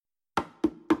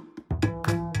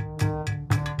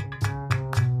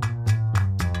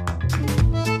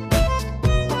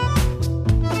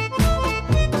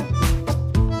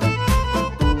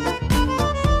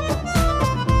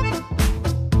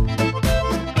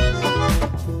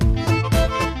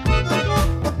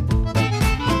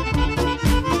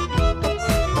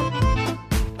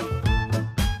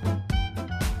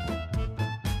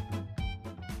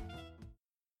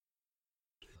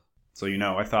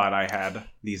So, I thought I had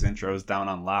these intros down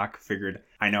on lock. Figured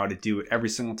I know how to do it every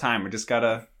single time. I just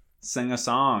gotta sing a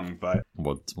song. But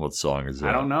what song is that?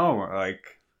 I don't know. Like,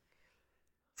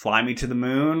 Fly Me to the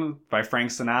Moon by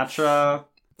Frank Sinatra.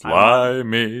 Fly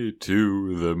me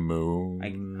to the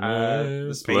moon.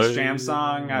 The Space Jam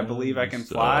song, I Believe I Can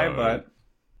Fly, but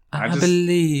I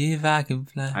believe I can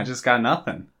fly. I just got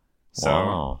nothing.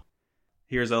 So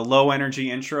Here's a low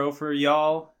energy intro for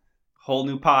y'all. Whole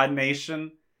new pod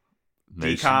nation.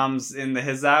 DCOM's in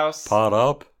his house. Pod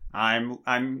up.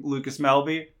 I'm Lucas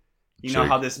Melby. You know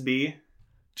how this be.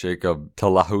 Jacob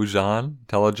Telejon.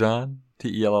 Tellijn,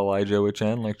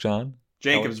 like John.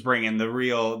 Jacob's bringing the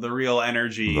real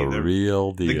energy, the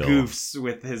real deal, the goofs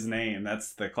with his name.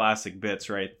 That's the classic bits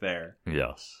right there.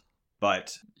 Yes,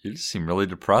 but you just seem really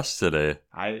depressed today.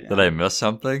 Did I miss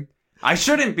something? I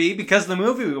shouldn't be, because the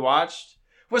movie we watched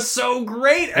was so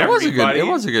great. It was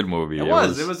a good movie. It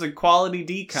was a quality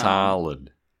DCOM.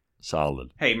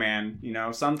 Solid. Hey man,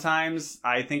 sometimes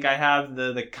I think I have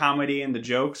the comedy and the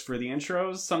jokes for the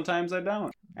intros. Sometimes I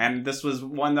don't. And this was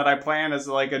one that I planned as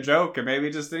like a joke, and maybe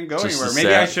it just didn't go anywhere.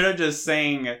 Maybe I should have just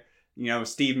sang,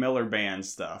 Steve Miller Band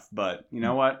stuff. But you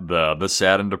know what? The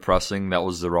sad and depressing, that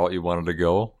was the route you wanted to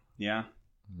go? Yeah.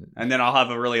 And then I'll have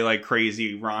a really like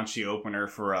crazy raunchy opener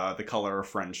for The Color of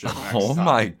Friendship next time.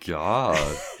 My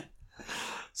God.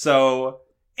 So,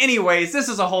 anyways, this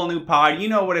is a whole new pod. You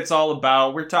know what it's all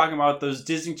about. We're talking about those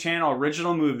Disney Channel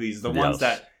original movies. The ones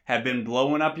that have been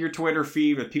blowing up your Twitter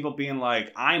feed with people being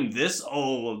like, I'm this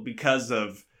old because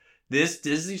of this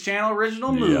Disney Channel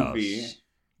original movie.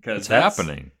 Because it's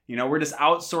happening. We're just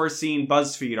outsourcing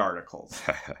BuzzFeed articles.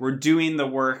 We're doing the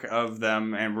work of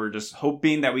them, and we're just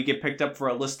hoping that we get picked up for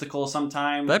a listicle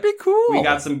sometime. That'd be cool. We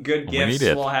got some good gifts.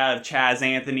 We'll have Chaz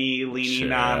Anthony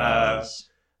leaning on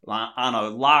a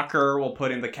locker. We'll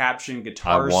put in the caption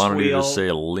guitar squeal. I wanted you to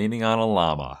say leaning on a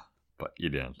llama. But you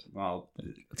didn't. Well,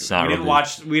 it's not we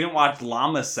didn't watch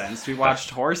Llama Sense. We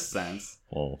watched Horse Sense.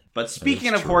 But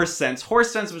speaking of Horse Sense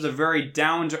was a very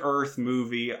down-to-earth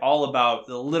movie all about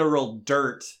the literal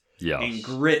dirt and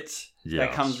grit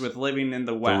that comes with living in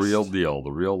the West. The real deal,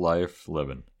 the real life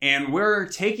living. And we're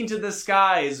taking to the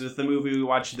skies with the movie we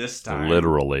watched this time.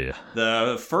 Literally.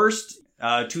 The first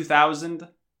 2000.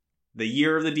 The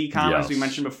year of the DCOM, as we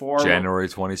mentioned before. January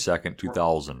 22nd,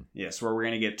 2000. Yes, where we're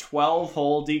going to get 12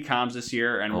 whole DCOMs this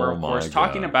year. And we're, of course,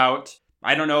 talking about,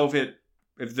 I don't know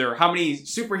how many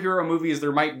superhero movies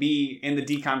there might be in the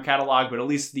DCOM catalog, but at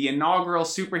least the inaugural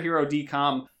superhero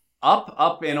DCOM,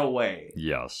 Up and Away.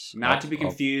 Yes. Not to be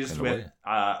confused with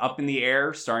Up in the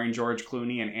Air, starring George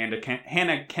Clooney and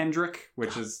Hannah Kendrick,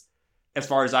 which is, as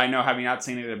far as I know, having not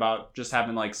seen it, about just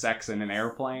having like sex in an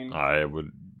airplane.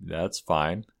 That's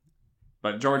fine.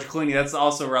 But George Clooney, that's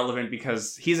also relevant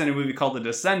because he's in a movie called The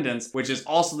Descendants, which is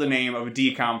also the name of a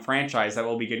DCOM franchise that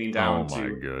we'll be getting down to. Oh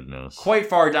my goodness. Quite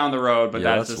far down the road, but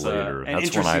that's just later. An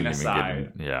interesting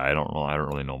aside. I don't know. I don't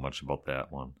really know much about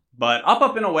that one. But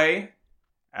Up and Away,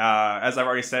 as I've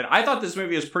already said, I thought this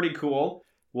movie was pretty cool.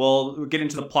 We'll get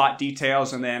into the plot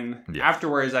details, and then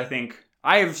afterwards, I think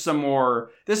I have some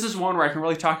more. This is one where I can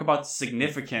really talk about the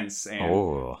significance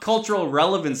and cultural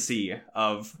relevancy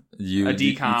of a DCOM.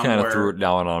 You kind of threw it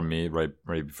down on me right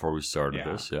before we started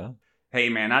this, Hey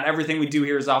man, not everything we do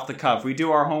here is off the cuff. We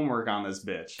do our homework on this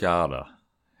bitch. Gotta.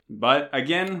 But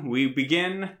again, we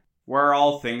begin where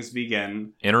all things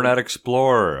begin. Internet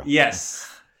Explorer. Yes.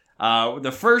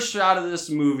 The first shot of this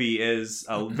movie is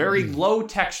a very low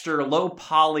texture, low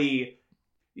poly.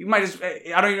 I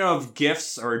don't even know if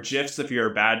GIFs or GIFs, if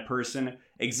you're a bad person,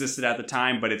 existed at the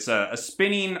time, but it's a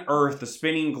spinning Earth, a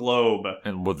spinning globe.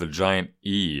 And with a giant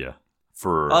E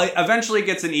for... eventually it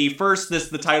gets an E. First,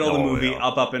 the title of the movie,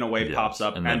 Up and Away, pops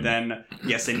up. And then,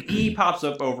 an E pops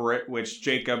up over it, which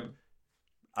Jacob...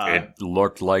 it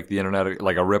looked like the internet,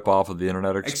 like a ripoff of the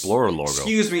Internet Explorer logo.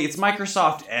 Excuse me, it's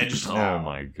Microsoft Edge now. Oh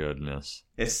my goodness.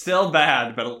 It's still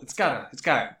bad, but it's got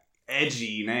an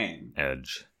edgy name.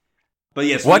 Edge. But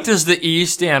yes. What does the E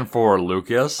stand for,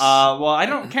 Lucas? Well, I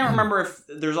can't remember if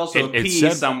there's also a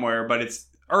P somewhere, but it's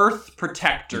Earth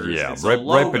Protectors. Yeah,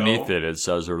 right beneath it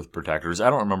says Earth Protectors. I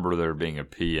don't remember there being a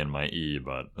P in my E,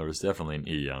 but there was definitely an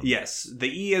E on. Yes, the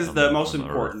E is the most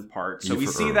important part. So we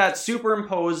see that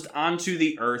superimposed onto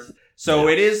the Earth. So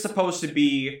it is supposed to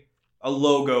be a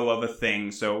logo of a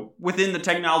thing. So within the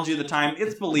technology of the time,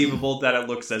 it's believable that it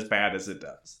looks as bad as it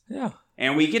does. Yeah.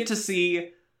 And we get to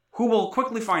see who we'll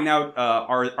quickly find out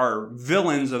are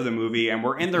villains of the movie, and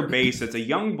we're in their base. It's a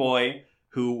young boy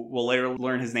who will later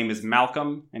learn his name is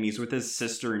Malcolm, and he's with his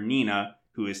sister Nina,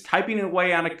 who is typing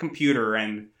away on a computer,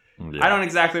 and I don't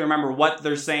exactly remember what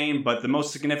they're saying, but the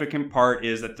most significant part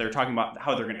is that they're talking about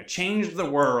how they're going to change the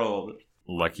world.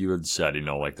 Like you had said,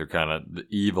 like they're kind of the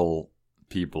evil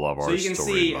people of our story. So you can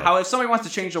see how if somebody wants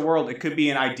to change the world, it could be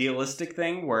an idealistic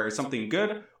thing where it's something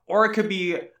good, or it could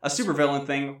be a supervillain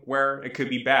thing where it could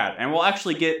be bad. And we'll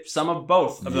actually get some of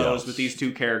both of those with these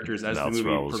two characters as the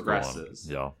movie progresses.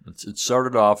 Going. Yeah. It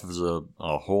started off as a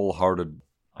wholehearted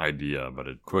idea, but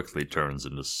it quickly turns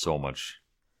into so much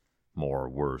more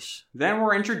worse. Then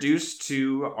we're introduced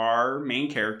to our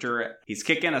main character. He's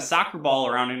kicking a soccer ball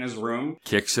around in his room.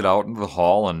 Kicks it out into the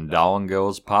hall, and down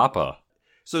goes Papa.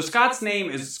 So Scott's name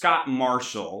is Scott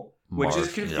Marshall. Which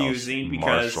is confusing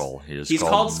because he's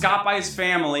called Scott by his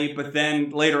family, but then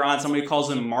later on somebody calls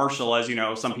him Marshall, as you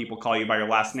know, some people call you by your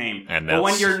last name. But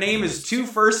when your name is two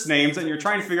first names and you're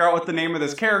trying to figure out what the name of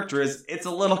this character is, it's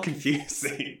a little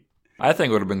confusing. I think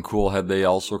it would have been cool had they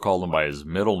also called him by his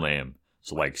middle name.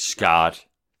 So like Scott,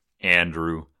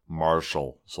 Andrew,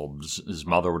 Marshall. So his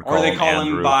mother would call him Andrew. Or they call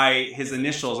him by his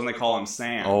initials and they call him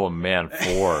Sam. Oh man,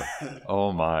 4.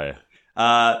 Oh my.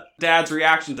 Dad's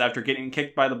reactions after getting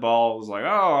kicked by the ball was like,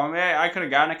 oh, man, I could have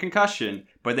gotten a concussion.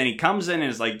 But then he comes in and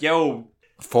is like, yo,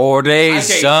 4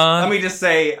 days, son. Let me just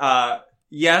say,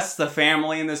 yes, the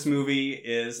family in this movie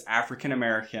is African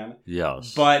American.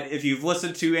 Yes. But if you've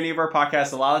listened to any of our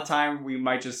podcasts, a lot of time we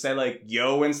might just say like,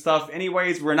 yo and stuff.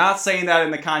 Anyways, we're not saying that in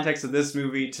the context of this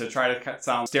movie to try to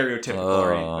sound stereotypical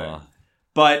or anything.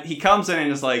 But he comes in and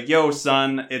is like, yo,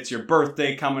 son, it's your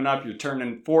birthday coming up. You're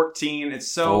turning 14.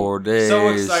 It's 4 days. So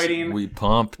exciting. We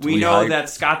pumped. We know that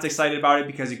Scott's excited about it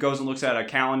because he goes and looks at a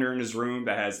calendar in his room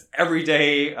that has every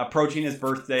day approaching his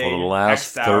birthday. For the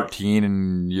last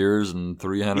 13 years and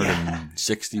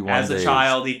 361 days. As a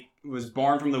child, he was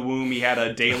born from the womb. He had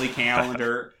a daily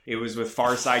calendar. It was with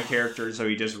Far Side characters, so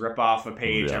he just rip off a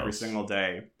page every single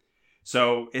day.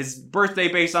 So his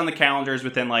birthday based on the calendar is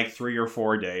within like 3 or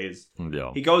 4 days.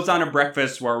 Yeah. He goes on to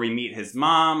breakfast where we meet his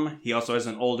mom. He also has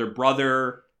an older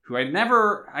brother who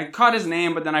I caught his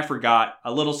name, but then I forgot.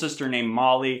 A little sister named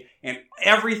Molly. And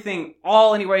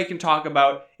all anybody can talk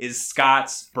about is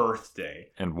Scott's birthday.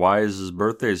 And why is his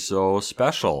birthday so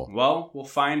special? Well, we'll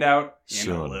find out in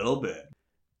a little bit.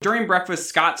 During breakfast,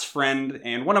 Scott's friend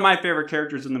and one of my favorite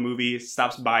characters in the movie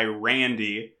stops by,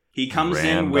 Randy. He comes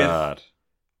in with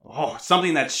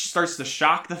something that starts to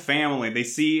shock the family. They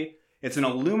see it's an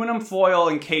aluminum foil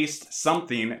encased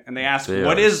something, and they ask,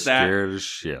 what is that? Scared as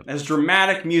shit. As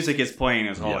dramatic music is playing,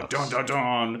 it's all like, dun, dun,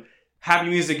 dun. Happy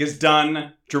music is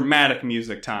done. Dramatic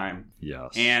music time.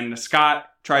 Yes. And Scott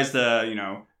tries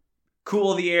to,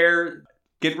 cool the air,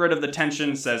 get rid of the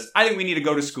tension, says, I think we need to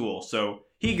go to school. So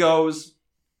he goes.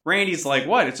 Randy's like,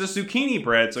 what? It's just zucchini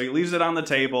bread. So he leaves it on the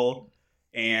table,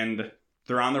 and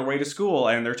they're on their way to school,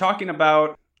 and they're talking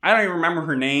about, I don't even remember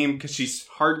her name because she's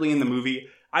hardly in the movie.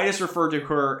 I just refer to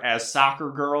her as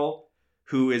Soccer Girl,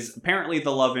 who is apparently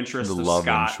the love interest of Scott.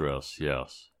 The love interest,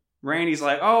 yes. Randy's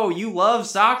like, oh, you love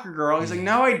Soccer Girl. He's like,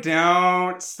 no, I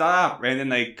don't. Stop. And then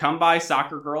they come by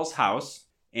Soccer Girl's house.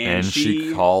 And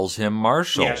she calls him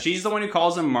Marshall. Yeah, she's the one who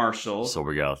calls him Marshall. So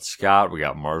we got Scott, we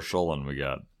got Marshall, and we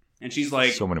got... And she's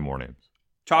like... so many more names.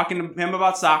 Talking to him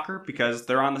about soccer because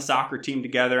they're on the soccer team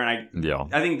together. And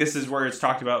I think this is where it's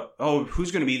talked about,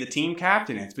 who's going to be the team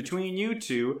captain? It's between you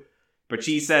two. But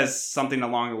she says something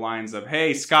along the lines of,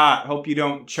 hey, Scott, hope you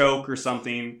don't choke or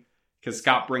something. Because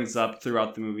Scott brings up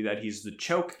throughout the movie that he's the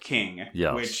Choke King.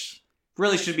 Yes. Which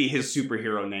really should be his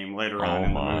superhero name later on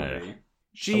in the movie.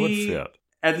 She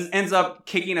ends up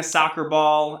kicking a soccer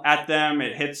ball at them.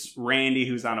 It hits Randy,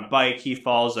 who's on a bike. He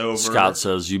falls over. Scott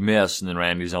says, you missed. And then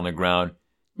Randy's on the ground.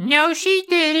 No, she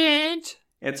didn't.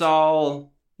 It's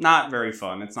all not very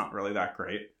fun. It's not really that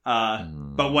great.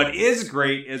 But what is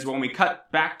great is when we cut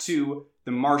back to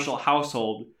the Marshall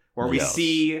household, where we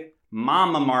see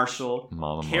Mama Marshall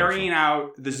carrying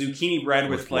out the zucchini bread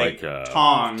with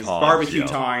tongs, barbecue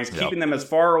tongs, keeping them as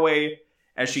far away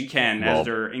as she can, as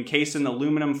they're encased in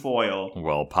aluminum foil.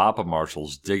 Well, Papa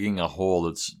Marshall's digging a hole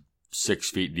that's 6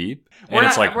 feet deep, and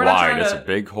it's wide. It's a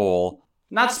big hole.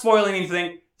 Not spoiling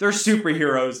anything. They're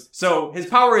superheroes, so his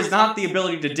power is not the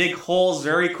ability to dig holes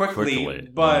very quickly.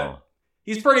 But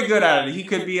he's pretty good at it. He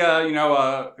could be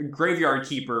a graveyard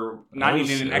keeper, not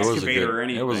even an excavator or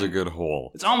anything. It was a good hole.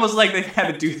 It's almost like they've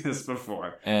had to do this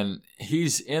before. And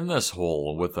he's in this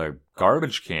hole with a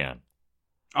garbage can.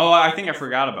 Oh, I think I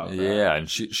forgot about that. Yeah, and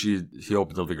he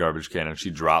opens up the garbage can and she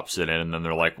drops it in, and then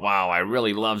they're like, "Wow, I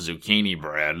really love zucchini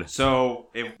bread." So,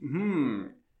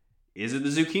 is it the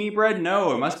zucchini bread?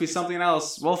 No, it must be something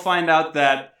else. We'll find out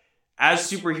that as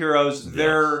superheroes,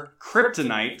 they're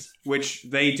kryptonite, which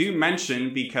they do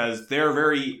mention because they're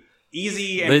very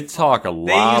easy. And they talk a lot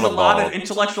They use a about lot of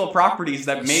intellectual properties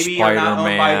that maybe Spider-Man, are not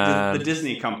owned by the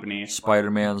Disney company.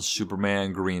 Spider-Man,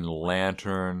 Superman, Green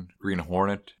Lantern, Green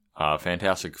Hornet,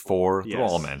 Fantastic Four. They're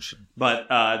all mentioned. But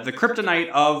the kryptonite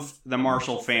of the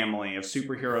Marshall family of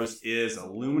superheroes is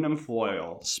aluminum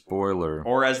foil. Spoiler.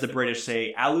 Or as the British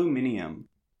say, aluminium.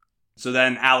 So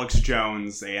then Alex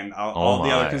Jones and all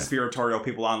the other conspiratorial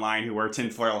people online who wear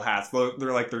tinfoil hats,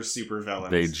 they're super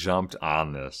villains. They jumped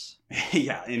on this.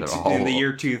 Yeah, in the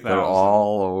year 2000. They're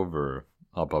all over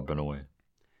Up and Away.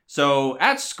 So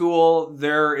at school,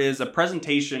 there is a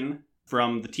presentation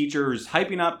from the teacher who's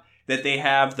hyping up that they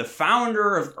have the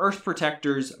founder of Earth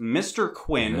Protectors, Mr.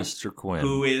 Quinn. Mr. Quinn.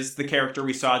 Who is the character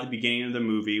we saw at the beginning of the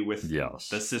movie with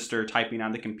the sister typing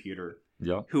on the computer.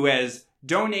 Yep. Who has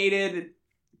donated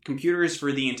computers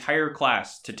for the entire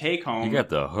class to take home. You got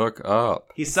the hook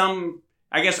up. He's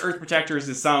I guess Earth Protectors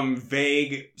is some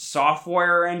vague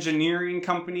software engineering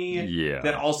company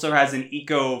that also has an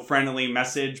eco-friendly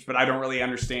message, but I don't really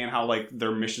understand how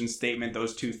their mission statement,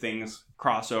 those two things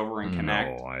cross over and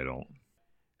connect. No, I don't.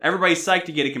 Everybody's psyched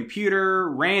to get a computer.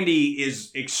 Randy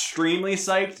is extremely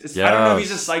psyched. Yes. I don't know if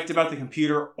he's just psyched about the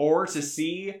computer or to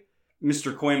see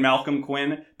Mr. Quinn, Malcolm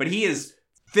Quinn, but he is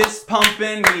fist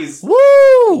pumping. He's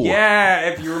woo! Yeah,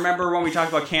 if you remember when we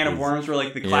talked about Can of Worms, where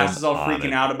the class is all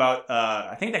freaking out about.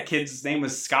 I think that kid's name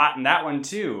was Scott, in that one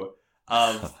too.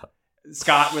 Of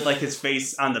Scott with his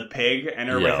face on the pig, and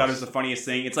everybody thought it was the funniest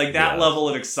thing. It's that level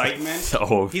of excitement.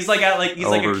 So he's like a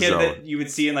kid that you would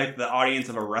see in the audience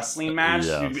of a wrestling match.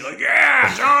 You'd be like,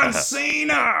 yeah, John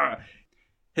Cena.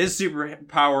 His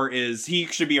superpower is he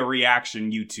should be a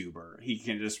reaction YouTuber. He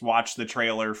can just watch the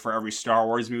trailer for every Star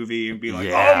Wars movie and be like,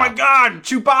 oh my god,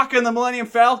 Chewbacca and the Millennium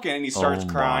Falcon. And he starts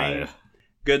crying.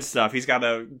 Good stuff. He's got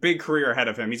a big career ahead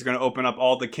of him. He's going to open up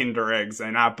all the Kinder Eggs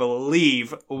and not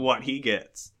believe what he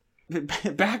gets.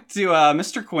 Back to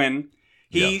Mr. Quinn.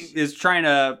 He is trying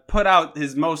to put out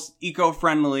his most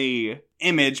eco-friendly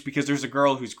image because there's a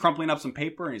girl who's crumpling up some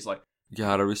paper and he's like,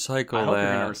 gotta recycle I hope that.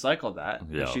 You're gonna recycle that.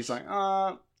 Yes. And she's like,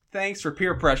 thanks for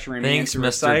peer pressuring me. Thanks,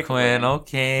 Mr. Quinn.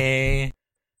 Okay.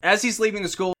 As he's leaving the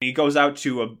school, he goes out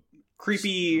to a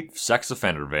creepy sex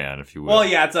offender van, if you will. Well,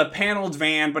 yeah, it's a paneled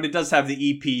van, but it does have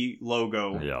the EP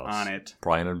logo on it.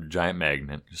 Probably a giant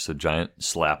magnet. Just a giant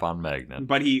slap-on magnet.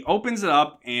 But he opens it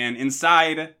up, and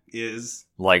inside is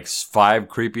 5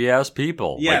 creepy-ass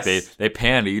people. Yes. They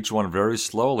pan each one very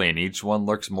slowly, and each one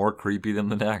looks more creepy than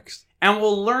the next. And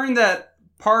we'll learn that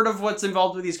part of what's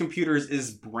involved with these computers is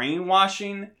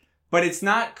brainwashing, but it's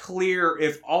not clear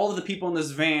if all of the people in this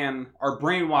van are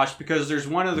brainwashed because there's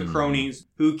one of the cronies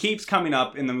who keeps coming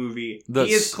up in the movie.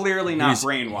 He is clearly not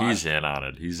brainwashed. He's in on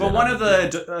it. But one of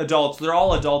the adults, they're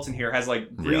all adults in here, has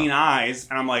green eyes,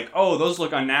 and I'm like, oh, those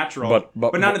look unnatural.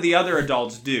 But none of the other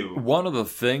adults do. One of the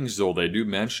things, though, they do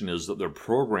mention is that their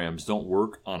programs don't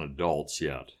work on adults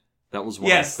yet. That was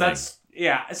one of the things.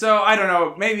 Yeah, so I don't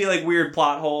know, maybe weird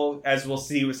plot hole, as we'll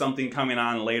see with something coming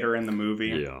on later in the movie.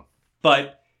 Yeah.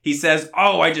 But he says,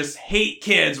 oh, I just hate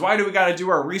kids. Why do we gotta do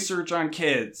our research on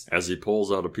kids? As he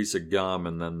pulls out a piece of gum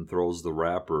and then throws the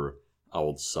wrapper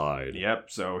outside.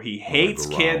 Yep, so he hates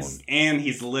kids and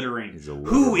he's littering.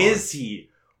 Who is he?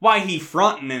 Why he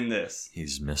fronting in this?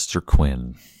 He's Mr.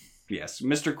 Quinn. Yes,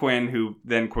 Mr. Quinn, who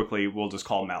then quickly we'll just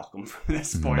call Malcolm from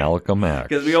this point. Malcolm X.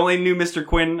 Because we only knew Mr.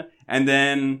 Quinn, and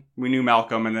then we knew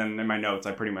Malcolm, and then in my notes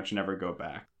I pretty much never go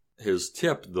back. His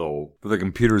tip, though, for the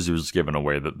computers he was giving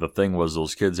away, the thing was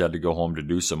those kids had to go home to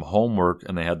do some homework,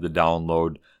 and they had to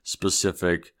download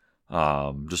specific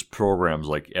just programs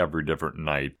every different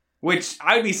night. Which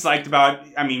I'd be psyched about.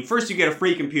 I mean, first you get a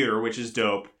free computer, which is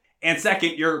dope. And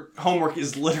second, your homework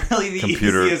is literally the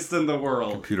easiest in the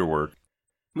world. Computer work.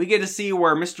 We get to see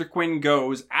where Mr. Quinn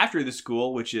goes after the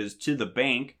school, which is to the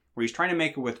bank, where he's trying to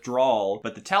make a withdrawal,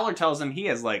 but the teller tells him he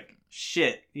has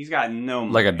shit. He's got no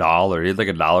money. $1. He had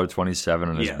 $1.27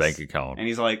 in his bank account. And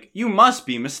he's like, you must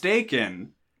be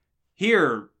mistaken.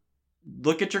 Here,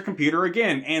 look at your computer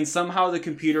again. And somehow the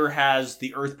computer has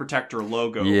the Earth Protector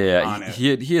logo on it.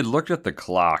 He had looked at the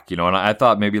clock, and I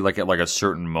thought maybe at a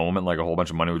certain moment, a whole bunch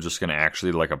of money was just going to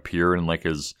actually appear in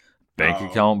his bank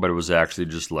account, but it was actually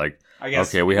just I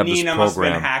guess okay, we have Nina this program. Must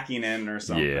have been hacking in or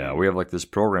something. Yeah, we have this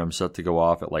program set to go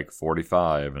off at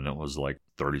 45, and it was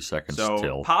 30 seconds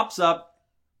till. Pops up.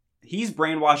 He's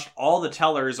brainwashed. All the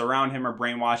tellers around him are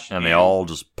brainwashed, and they all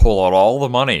just pull out all the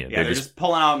money. Yeah, they're just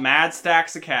pulling out mad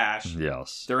stacks of cash.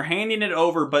 Yes, they're handing it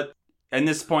over, but at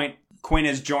this point, Quinn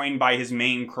is joined by his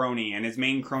main crony, and his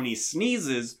main crony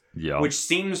sneezes, which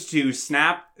seems to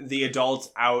snap the adults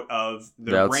out of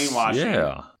their brainwashing.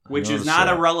 Yeah. Which is not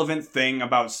a relevant thing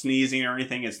about sneezing or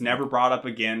anything. It's never brought up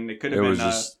again. It could have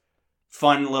been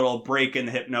fun little break in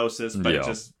the hypnosis, but Yeah. it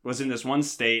just was in this one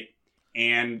state.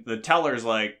 And the teller's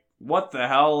like, what the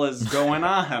hell is going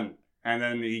on? And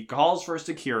then he calls for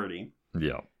security.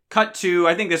 Yeah. Cut to,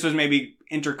 I think this was maybe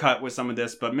intercut with some of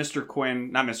this, but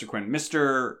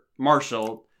Mr.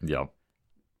 Marshall Yeah.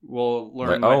 we'll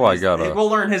learn. We'll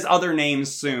learn his other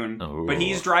names soon. Ooh. But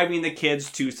he's driving the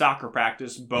kids to soccer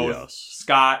practice, both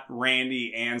Scott,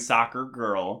 Randy, and Soccer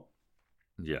Girl.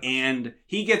 Yeah. And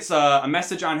he gets a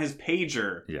message on his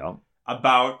pager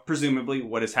about presumably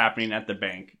what is happening at the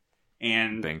bank.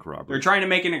 And bank robbery. They're trying to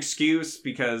make an excuse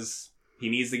because he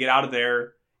needs to get out of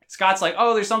there. Scott's like,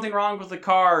 oh, there's something wrong with the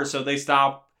car. So they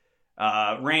stop.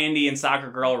 Randy and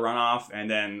Soccer Girl run off, and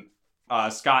then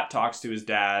Scott talks to his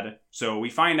dad. So we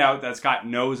find out that Scott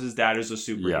knows his dad is a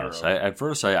superhero. Yes. At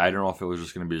first, I don't know if it was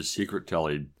just going to be a secret till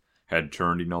he had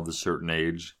turned, the certain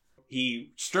age.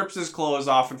 He strips his clothes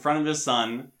off in front of his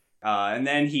son, and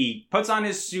then he puts on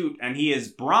his suit, and he is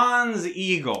Bronze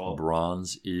Eagle.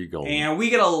 Bronze Eagle. And we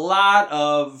get a lot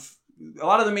of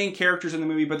the main characters in the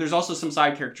movie, but there's also some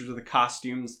side characters with the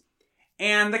costumes.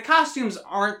 And the costumes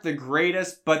aren't the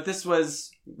greatest, but this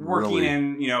was working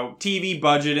in, TV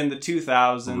budget in the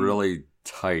 2000s. Really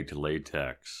tight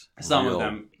latex. Some of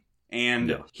them.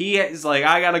 And he is like,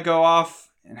 I gotta go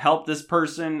off and help this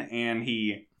person, and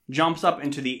he jumps up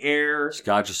into the air.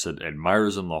 Scott just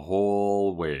admires him the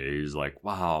whole way. He's like,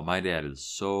 wow, my dad is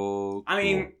so cool. I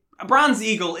mean, Bronze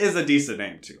Eagle is a decent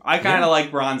name, too. I kind of like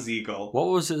Bronze Eagle. What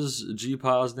was his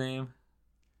G-Paw's name?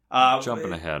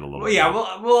 Jumping ahead a little bit.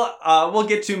 Yeah, we'll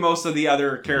get to most of the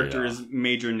other characters'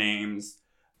 major names.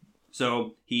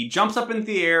 So he jumps up into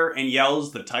the air and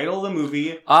yells the title of the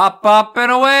movie. Up, up,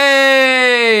 and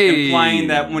away! Implying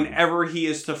that whenever he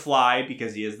is to fly,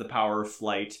 because he has the power of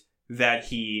flight, that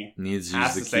he needs to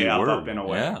has use to the key say word. up and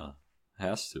away. Yeah,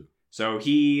 has to. So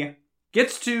he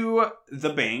gets to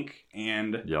the bank,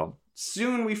 and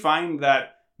soon we find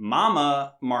that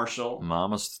Mama Marshall...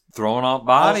 Mama's throwing out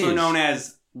bodies. Also known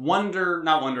as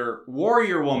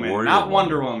Warrior Woman, not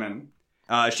Wonder Woman.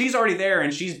 She's already there,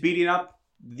 and she's beating up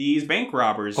these bank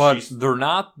robbers. But they're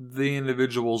not the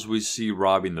individuals we see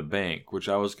robbing the bank, which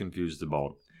I was confused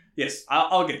about. Yes,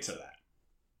 I'll get to that.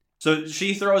 So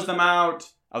she throws them out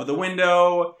of the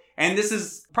window, and this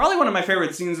is probably one of my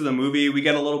favorite scenes of the movie. We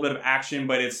get a little bit of action,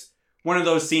 but it's one of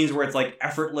those scenes where it's like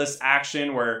effortless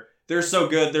action, where they're so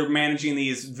good, they're managing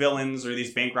these villains or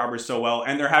these bank robbers so well,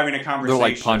 and they're having a conversation. They're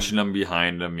like punching them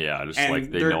behind them, just and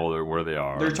like they know where they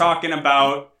are. They're talking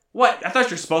about, what? I thought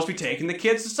you're supposed to be taking the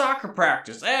kids to soccer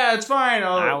practice. Yeah, it's fine.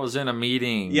 I was in a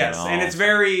meeting. Yes, and it's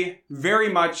very, very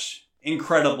much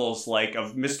Incredibles-like,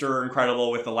 of Mr.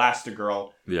 Incredible with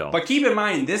Elastigirl. Yeah. But keep in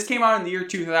mind, this came out in the year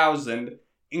 2000.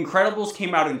 Incredibles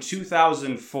came out in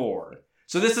 2004.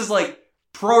 So this is like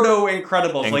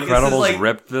proto-Incredibles. Incredibles like,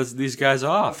 ripped these guys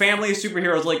off. Family of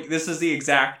superheroes, like, this is the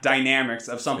exact dynamics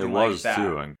of something like that.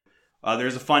 It was, too.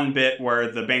 There's a fun bit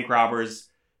where the bank robbers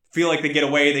feel like they get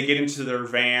away, they get into their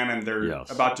van, and they're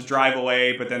about to drive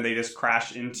away, but then they just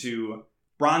crash into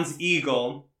Bronze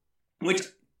Eagle,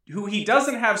 who he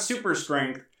doesn't have super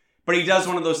strength, but he does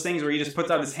one of those things where he just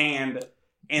puts out his hand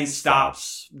and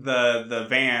stops the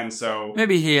van. So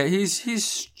maybe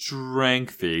he's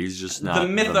strengthy. He's just not the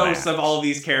mythos of all of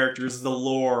these characters. The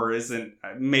lore isn't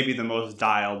maybe the most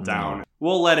dialed down. No.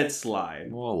 We'll let it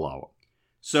slide. We'll allow it.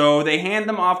 So they hand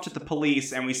them off to the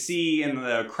police, and we see in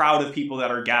the crowd of people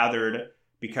that are gathered,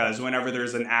 because whenever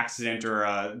there's an accident or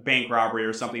a bank robbery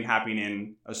or something happening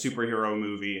in a superhero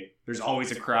movie, there's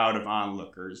always a crowd of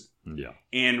onlookers. Yeah.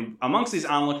 And amongst these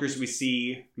onlookers, we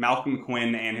see Malcolm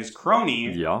Quinn and his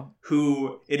crony,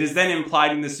 who it is then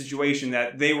implied in the situation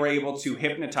that they were able to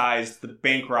hypnotize the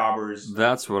bank robbers.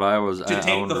 That's what I was... To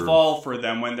take the fall for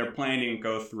them when they're planning to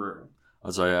go through.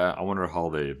 I wonder how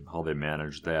they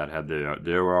managed that. Had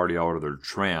they were already out of their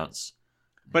trance.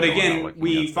 But again,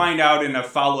 we find out in a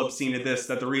follow-up scene of this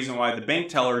that the reason why the bank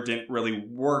teller didn't really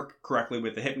work correctly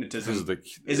with the hypnotism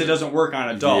is it doesn't work on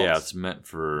adults. Yeah, it's meant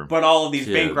for But all of these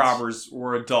bank robbers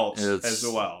were adults as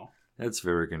well. It's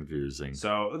very confusing.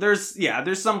 So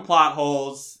there's some plot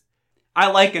holes. I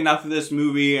like enough of this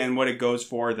movie and what it goes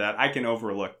for that I can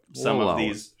overlook some of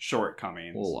these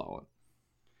shortcomings. We'll allow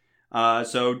it.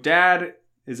 So Dad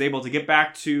is able to get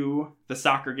back to the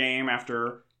soccer game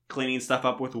after cleaning stuff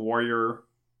up with Warrior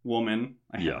Woman.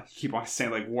 I keep on saying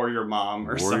like Warrior Mom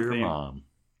or something. Warrior Mom.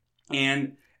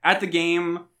 And at the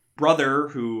game, Brother,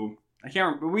 who I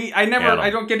can't remember,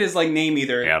 I don't get his like name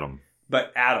either. Adam.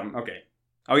 But Adam, okay.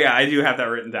 Oh yeah, I do have that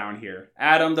written down here.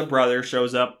 Adam, the brother,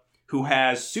 shows up, who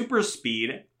has super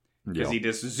speed because he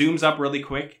just zooms up really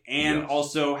quick, and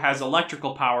also has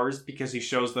electrical powers because he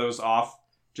shows those off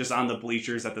just on the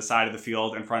bleachers at the side of the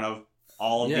field in front of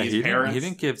all of these parents. He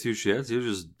didn't give two shits. He was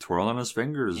just twirling his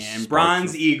fingers. And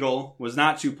Bronze Eagle was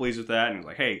not too pleased with that and was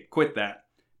like, hey, quit that.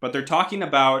 But they're talking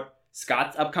about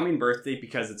Scott's upcoming birthday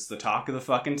because it's the talk of the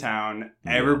fucking town.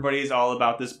 Yeah. Everybody's all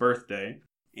about this birthday.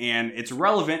 And it's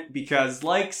relevant because,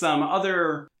 like some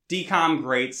other DCOM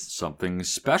greats, something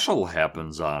special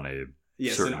happens on a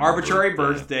an arbitrary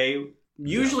birthday.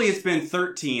 Usually it's been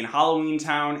 13. Halloween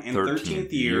Town in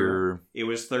 13th year. It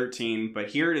was 13. But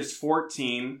here it is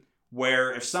 14,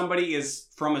 where if somebody is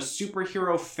from a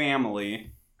superhero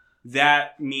family,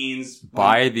 that means...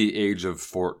 by the age of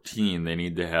 14, they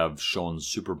need to have shown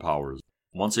superpowers.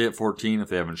 Once they hit 14, if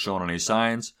they haven't shown any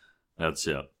signs, that's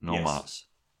it. No mas.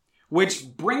 Which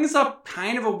brings up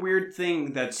kind of a weird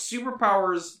thing that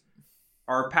superpowers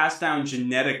are passed down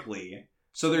genetically.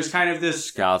 So there's kind of this...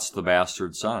 Scott's the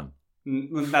bastard son.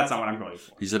 That's not what I'm going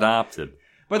for. He's adopted.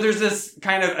 But there's this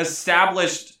kind of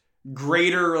established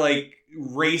greater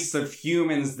race of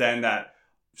humans then that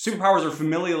superpowers are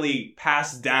familially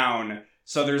passed down.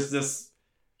 So there's this...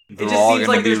 They're all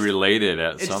going to be related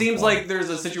at some point. It seems like there's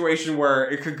a situation where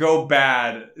it could go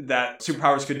bad that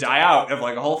superpowers could die out if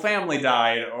a whole family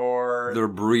died or... They're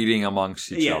breeding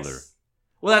amongst each other.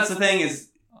 Well, that's the thing is...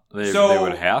 They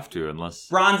would have to unless...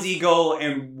 Bronze Eagle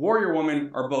and Warrior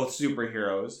Woman are both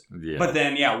superheroes. Yeah. But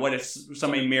then, what if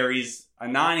somebody marries a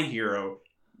non-hero?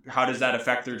 How does that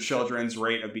affect their children's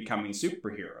rate of becoming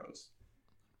superheroes?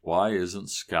 Why isn't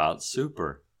Scott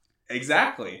super?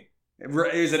 Exactly.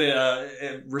 Is it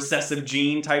a recessive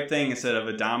gene type thing instead of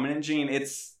a dominant gene?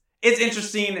 It's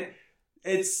interesting.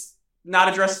 It's not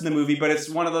addressed in the movie, but it's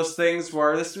one of those things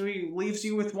where this movie leaves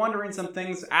you with wondering some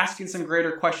things, asking some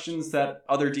greater questions that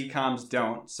other DCOMs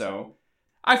don't. So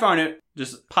I found it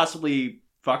just possibly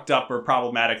fucked up or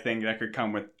problematic thing that could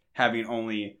come with having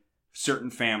only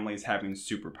certain families having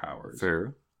superpowers.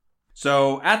 Fair.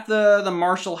 So at the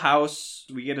Marshall house,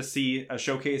 we get to see a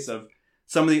showcase of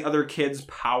some of the other kids'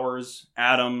 powers.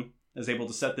 Adam is able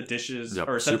to set the dishes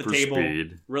or set the table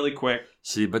really quick.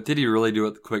 See, but did he really do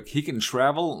it quick? He can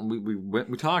travel.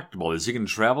 We talked about this. He can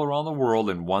travel around the world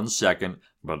in 1 second,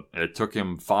 but it took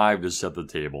him 5 to set the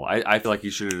table. I feel like he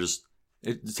should have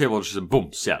the table just said,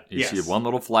 boom, set. You see one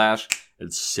little flash,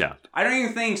 it's set. I don't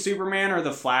even think Superman or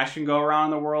the Flash can go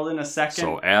around the world in a second.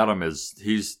 So Adam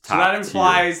he's top tier. So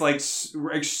that implies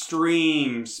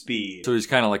extreme speed. So he's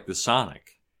kind of like the Sonic.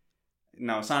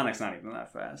 No, Sonic's not even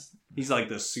that fast. He's like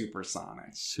the Super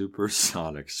Sonic. Super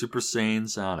Sonic. Super Saiyan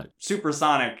Sonic. Super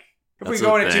Sonic. If we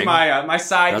go into my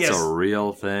side, That's a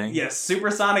real thing? Yes, Super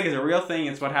Sonic is a real thing.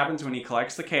 It's what happens when he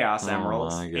collects the Chaos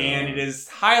Emeralds. And it is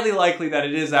highly likely that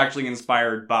it is actually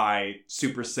inspired by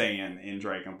Super Saiyan in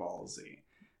Dragon Ball Z.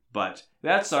 But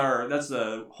that's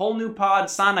a whole new pod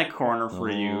Sonic corner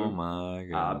for you. Oh my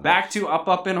god. Back to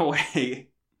Up and Away.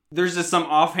 There's just some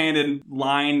offhanded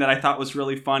line that I thought was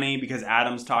really funny because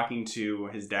Adam's talking to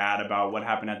his dad about what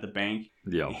happened at the bank.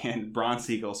 Yeah. And Bronze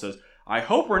Eagle says, I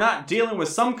hope we're not dealing with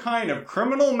some kind of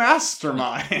criminal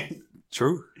mastermind.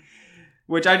 True.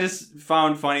 Which I just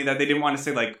found funny that they didn't want to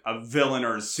say a villain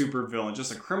or a super villain,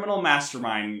 just a criminal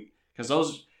mastermind.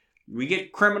 Because we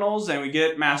get criminals and we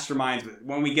get masterminds. But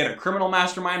when we get a criminal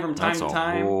mastermind from time to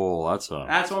time,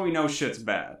 that's when we know shit's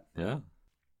bad. Yeah.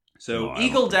 So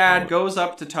Eagle Dad goes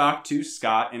up to talk to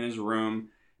Scott in his room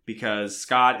because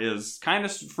Scott is kind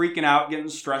of freaking out, getting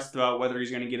stressed about whether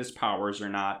he's going to get his powers or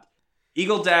not.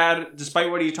 Eagle Dad, despite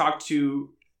what he talked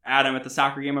to Adam at the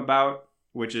soccer game about,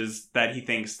 which is that he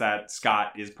thinks that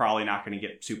Scott is probably not going to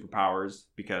get superpowers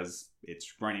because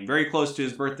it's running very close to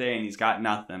his birthday and he's got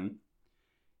nothing.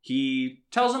 He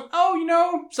tells him,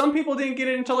 some people didn't get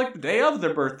it until the day of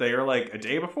their birthday or a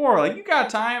day before. You got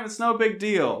time. It's no big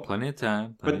deal. Plenty of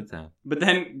time. But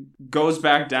then goes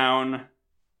back down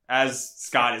as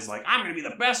Scott is I'm going to be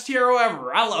the best hero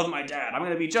ever. I love my dad. I'm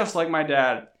going to be just like my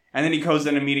dad. And then he goes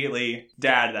in immediately,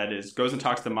 dad that is, goes and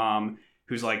talks to mom,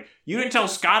 who's you didn't tell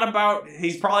Scott about,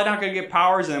 he's probably not going to get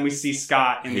powers. And then we see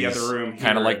Scott in the other room.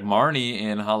 Kind of like Marnie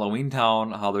in Halloween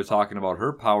Town, how they're talking about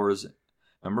her powers.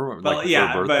 Remember, her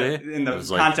birthday? But in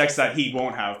the context that he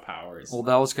won't have powers. Well,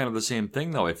 that was kind of the same thing,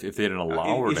 though. If they didn't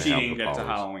allow her to have the powers. If she didn't get to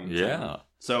Halloween. Yeah.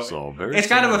 So very it's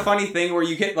kind of a funny thing where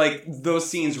you get those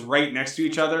scenes right next to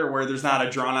each other, where there's not a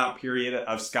drawn out period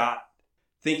of Scott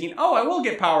thinking, "Oh, I will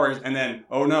get powers," and then,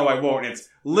 "Oh no, I won't." It's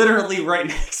literally right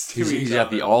next to each other. He's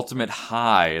at the ultimate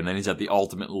high, and then he's at the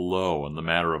ultimate low in the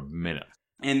matter of minutes.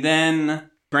 And then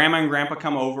Grandma and Grandpa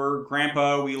come over.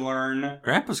 Grandpa, we learn...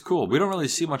 Grandpa's cool. We don't really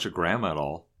see much of Grandma at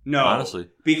all. No. Honestly.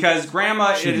 Because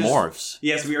Grandma She morphs.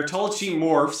 Yes, we are told she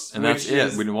morphs. And that's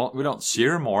it. We don't see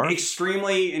her morph.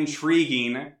 Extremely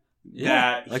intriguing.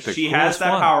 that like she has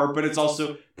that power, but it's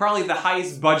also probably the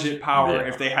highest budget power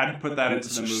if they had to put that into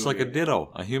the movie. It's like a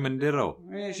ditto, a human ditto.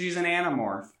 She's an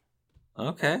Animorph.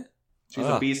 Okay. She's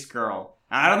a beast girl.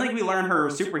 I don't think we learned her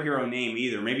superhero name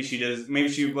either. Maybe she does. Maybe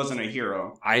she wasn't a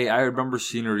hero. I remember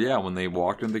seeing her, when they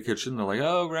walked in the kitchen, they're like,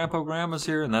 oh, Grandma's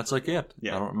here, and that's like it.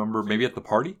 Yeah. I don't remember. Maybe at the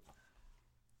party?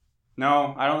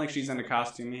 No, I don't think she's in a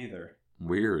costume either.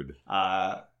 Weird.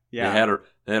 Yeah.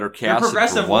 They had her cast. The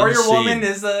Progressive Warrior Woman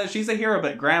she's a hero,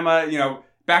 but Grandma,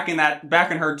 back in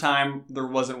her time, there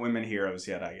wasn't women heroes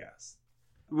yet, I guess.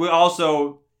 We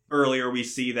also, earlier, we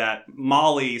see that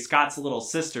Molly, Scott's little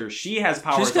sister, she has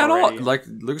powers. She's got already. Like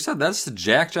I said, that's the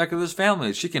Jack of this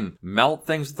family. She can melt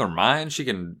things with her mind. She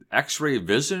can X-ray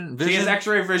vision. She has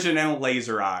X-ray vision and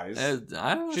laser eyes.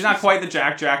 She's not quite the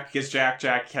Jack because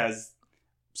Jack has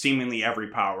seemingly every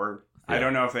power. Yeah. I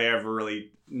don't know if they ever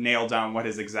really nailed down what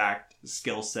his exact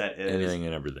skill set is. Anything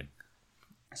and everything.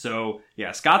 So,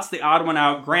 Scott's the odd one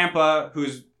out. Grandpa,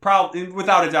 who's probably,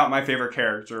 without a doubt, my favorite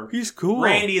character. He's cool.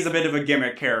 Randy is a bit of a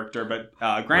gimmick character, but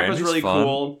Grandpa's Randy's really fun.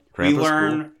 Cool. Grandpa's we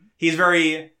learn cool. He's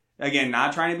very, again,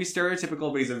 not trying to be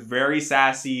stereotypical, but he's a very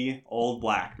sassy old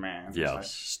black man.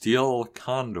 Yes. Steel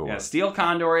Condor. Yeah, Steel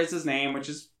Condor is his name, which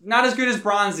is not as good as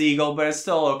Bronze Eagle, but it's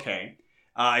still okay.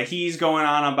 He's going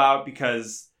on about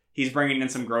because he's bringing in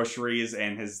some groceries,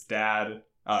 and his dad,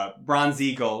 Bronze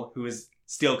Eagle, who is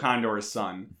Steel Condor's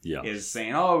son, is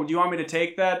saying, oh, do you want me to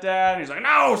take that, Dad? And he's like,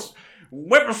 no,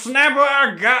 whippersnapper,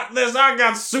 I got this. I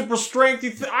got super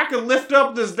strength. I could lift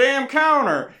up this damn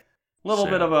counter. A little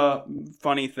bit of a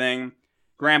funny thing.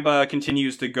 Grandpa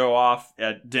continues to go off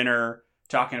at dinner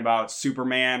talking about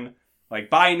Superman, like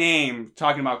by name,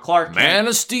 talking about Clark Kent. Man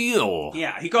of Steel.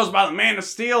 Yeah, he goes by the Man of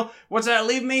Steel. What's that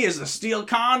leave me? Is a Steel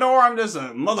Condor? I'm just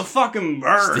a motherfucking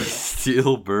bird.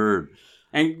 Steel bird.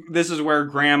 And this is where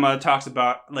Grandma talks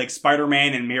about, like,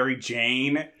 Spider-Man and Mary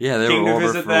Jane. Yeah, they were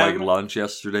over for, like, lunch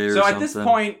yesterday or something. So at this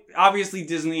point, obviously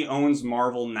Disney owns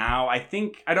Marvel now. I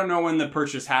don't know when the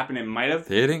purchase happened. It might have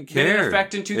been in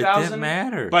effect in 2000. It didn't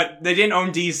matter. But they didn't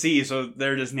own DC, so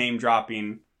they're just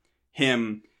name-dropping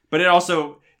him. But it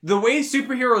also... The way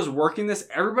superheroes work in this,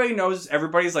 everybody knows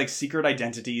everybody's, like, secret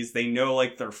identities. They know,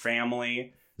 like, their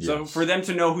family. So for them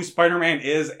to know who Spider-Man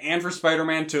is, and for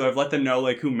Spider-Man to have let them know,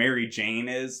 like, who Mary Jane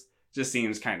is, just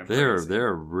seems kind of crazy.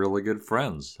 They're really good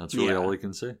friends. That's really all I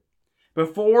can say.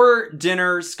 Before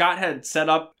dinner, Scott had set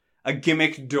up a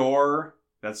gimmick door.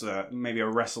 That's maybe a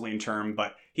wrestling term,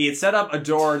 but he had set up a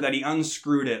door that he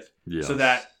unscrewed it so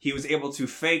that he was able to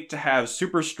fake to have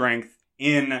super strength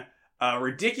in a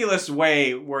ridiculous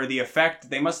way where the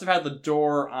effect, they must have had the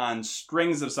door on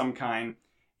strings of some kind.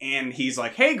 And he's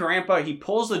like, hey, Grandpa. He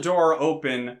pulls the door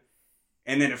open,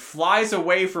 and then it flies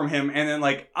away from him, and then,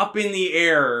 like, up in the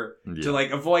air to, like,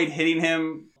 avoid hitting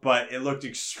him. But it looked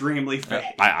extremely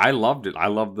fake. I loved it.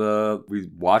 We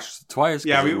watched it twice.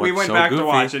 Yeah, we went back to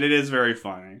watch it. It is very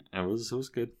funny. It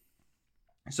was good.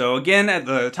 So, again, at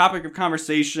the topic of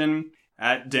conversation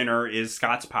at dinner is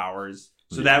Scott's powers.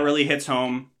 So that really hits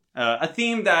home. A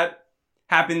theme that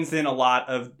happens in a lot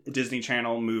of Disney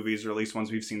Channel movies, or at least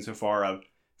ones we've seen so far, of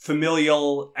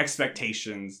familial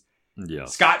expectations. Yeah.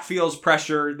 Scott feels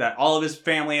pressure that all of his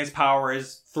family has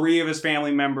powers. 3 of his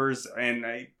family members, and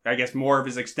I guess more of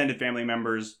his extended family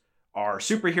members, are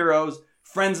superheroes.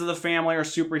 Friends of the family are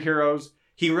superheroes.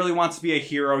 He really wants to be a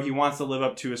hero. He wants to live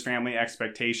up to his family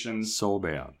expectations. So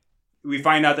bad. We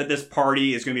find out that this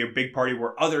party is going to be a big party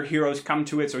where other heroes come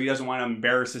to it, so he doesn't want to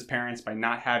embarrass his parents by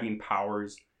not having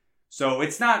powers. So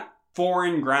it's not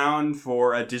foreign ground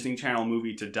for a Disney Channel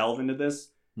movie to delve into this.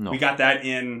 No. We got that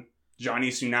in Johnny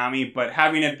Tsunami, but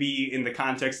having it be in the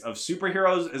context of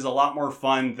superheroes is a lot more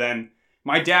fun than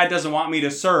my dad doesn't want me to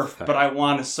surf, but I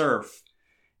want to surf.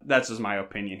 That's just my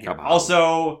opinion here.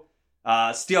 Also,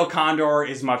 Steel Condor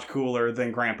is much cooler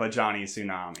than Grandpa Johnny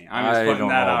Tsunami. I'm just putting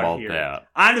that out here.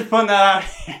 I'm just putting that out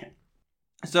here.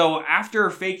 So after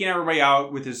faking everybody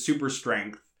out with his super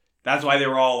strength, that's why they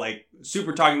were all like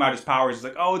super talking about his powers. It's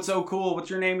like, oh, it's so cool. What's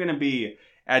your name going to be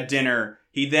at dinner?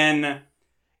 He then...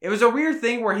 It was a weird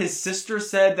thing where his sister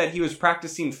said that he was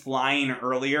practicing flying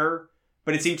earlier,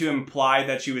 but it seemed to imply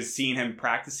that she was seeing him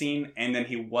practicing and then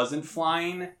he wasn't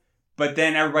flying. But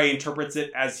then everybody interprets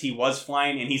it as he was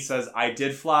flying and he says, I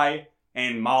did fly.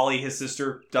 And Molly, his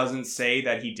sister, doesn't say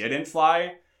that he didn't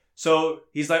fly. So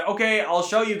he's like, okay, I'll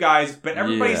show you guys. But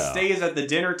everybody stays at the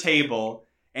dinner table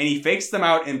and he fakes them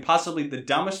out in possibly the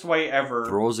dumbest way ever.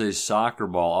 Throws a soccer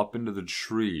ball up into the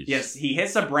trees. Yes, he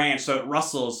hits a branch so it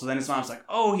rustles, so then his mom's like,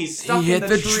 oh, he's stuck he in hit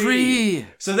the tree.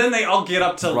 So then they all get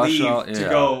up to Rush leave out, to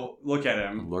go look at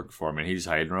him. Look for him, and he's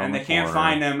hiding around and the they can't corner.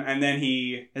 find him, and then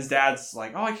his dad's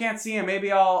like, oh, I can't see him,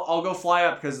 maybe I'll go fly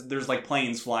up, because there's like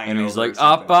planes flying and he's over like,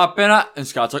 or something. up, and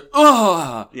Scott's like,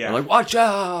 oh! Yeah. They're like, watch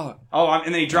out! Oh,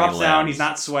 and then he drops down, lands. he's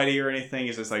not sweaty or anything,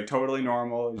 he's just like totally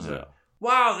normal. He's Yeah. like,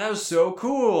 wow, that was so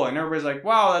cool. And everybody's like,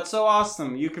 wow, that's so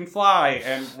awesome. You can fly.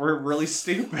 And we're really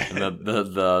stupid. And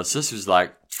the sister's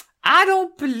like, I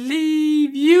don't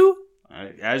believe you.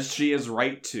 As she is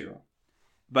right to.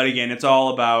 But again, it's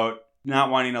all about not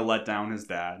wanting to let down his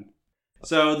dad.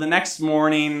 So the next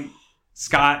morning,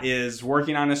 Scott is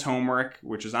working on his homework,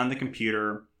 which is on the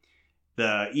computer.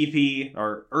 The EP,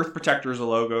 or Earth Protector's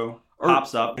logo,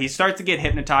 pops up. He starts to get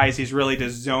hypnotized. He's really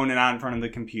just zoning out in front of the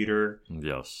computer.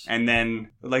 Yes. And then,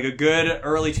 like a good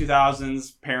early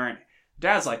 2000s parent,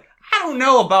 dad's like, I don't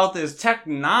know about this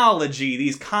technology,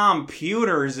 these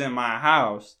computers in my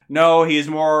house. No, he's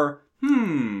more,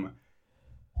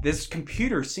 this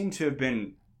computer seemed to have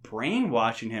been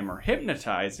brainwashing him or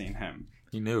hypnotizing him.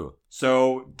 He knew.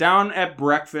 So, down at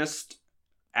breakfast,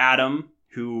 Adam,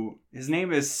 who, his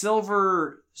name is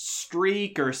Silver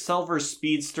Streak or Silver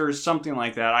Speedster, something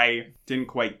like that. I didn't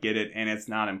quite get it, and it's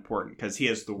not important because he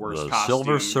has the worst costume.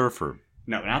 Silver Surfer.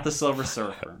 No, not the Silver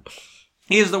Surfer.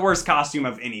 He has the worst costume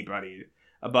of anybody.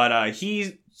 But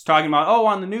he's talking about,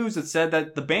 on the news it said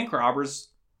that the bank robbers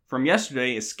from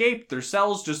yesterday escaped. Their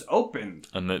cells just opened.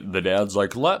 And the dad's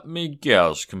like, let me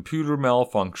guess, computer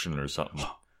malfunction or something.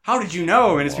 How did you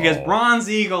know? And it's because Bronze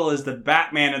Eagle is the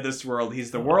Batman of this world. He's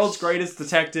the world's greatest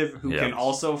detective who can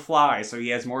also fly. So he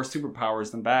has more superpowers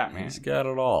than Batman. He's got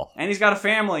it all. And he's got a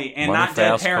family and Money, not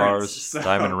dead fast parents. cars, So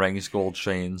diamond rings, gold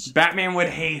chains. Batman would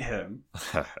hate him.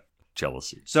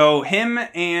 Jealousy. So him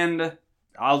and,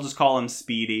 I'll just call him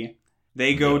Speedy,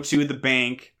 they go to the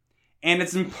bank. And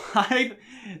it's implied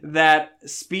that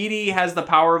Speedy has the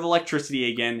power of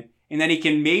electricity again. And that he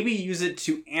can maybe use it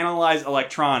to analyze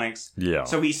electronics. Yeah.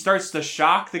 So he starts to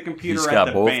shock the computer He's at got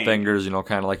the both bank. fingers,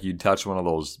 kind of like you touch one of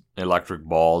those electric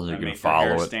balls and you can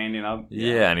follow it. Standing up.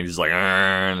 Yeah, and he's like,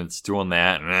 and it's doing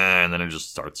that, and then it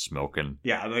just starts smoking.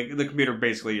 Yeah, the computer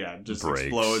basically, just breaks.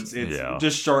 explodes. It's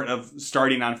just short of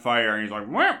starting on fire. And he's like,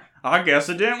 well, I guess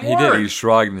it didn't He work. did. He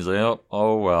shrugged and he's like,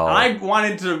 oh well. I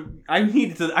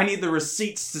need the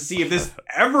receipts to see if this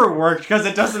ever worked because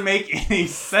it doesn't make any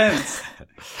sense.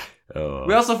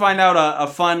 We also find out a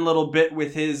fun little bit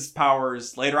with his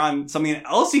powers later on, something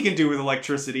else he can do with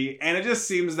electricity, and it just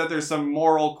seems that there's some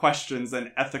moral questions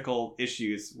and ethical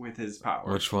issues with his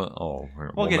powers. Which one? Oh,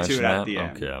 we'll get to it that at the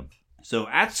end. Okay. So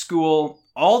at school,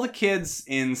 all the kids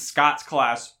in Scott's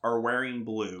class are wearing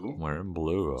blue. Wearing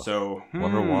blue. So,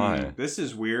 wonder why. This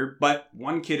is weird. But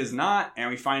one kid is not, and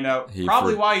we find out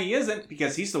why he isn't,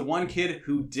 because he's the one kid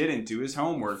who didn't do his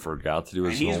homework. Forgot to do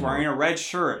his homework. And he's wearing a red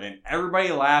shirt, and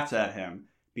everybody laughs at him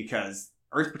because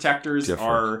Earth Protectors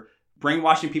are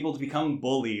brainwashing people to become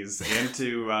bullies and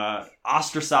to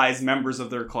ostracize members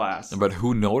of their class. But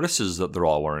who notices that they're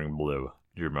all wearing blue?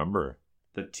 Do you remember?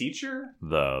 The teacher?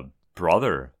 The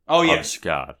brother of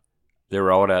Scott. They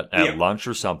were out at lunch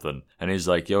or something, and he's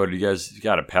like, yo, do you guys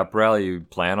got a pep rally? You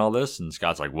plan all this? And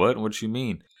Scott's like, what you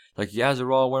mean? Like, you guys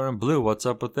are all wearing blue. What's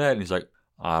up with that? And he's like,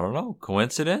 I don't know.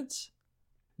 Coincidence?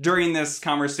 During this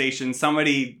conversation,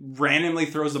 somebody randomly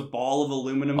throws a ball of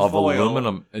aluminum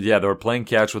foil. Yeah, they were playing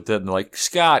catch with it, and they're like,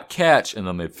 Scott, catch! And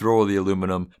then they throw the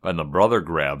aluminum, and the brother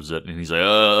grabs it, and he's like,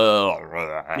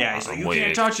 yeah, he's like, you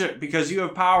can't touch it because you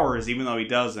have powers, even though he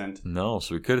doesn't. No,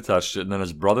 so he could have touched it, and then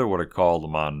his brother would have called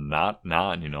him on not.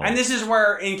 And this is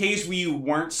where, in case we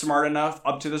weren't smart enough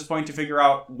up to this point to figure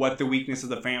out what the weakness of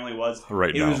the family was,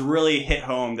 it was really hit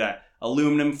home that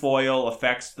aluminum foil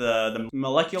affects the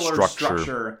molecular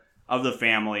structure of the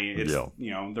family. It's,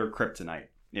 their kryptonite,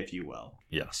 if you will.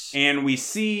 Yes. And we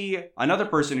see another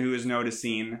person who is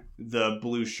noticing the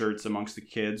blue shirts amongst the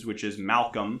kids, which is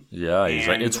Malcolm. Yeah, he's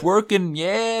like, it's working.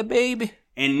 Yeah, baby.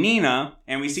 And Nina.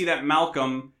 And we see that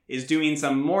Malcolm is doing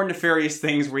some more nefarious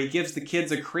things where he gives the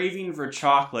kids a craving for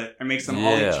chocolate and makes them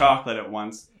all eat chocolate at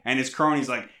once. And his crony's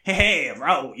like, hey,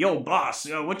 yo, boss,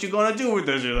 what you gonna do with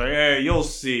this? He's like, hey, you'll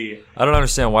see. I don't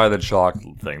understand why the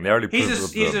chocolate thing. They already He's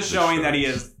just showing that he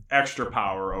has extra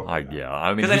power over them. Yeah,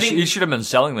 I mean, he should have been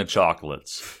selling the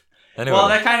chocolates. Anyway. Well,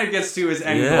 that kind of gets to his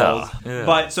end goals. Yeah.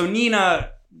 But, so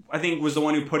Nina, I think, was the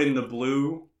one who put in the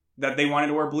blue, that they wanted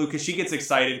to wear blue, because she gets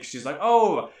excited, because she's like,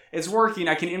 oh, it's working.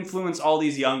 I can influence all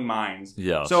these young minds.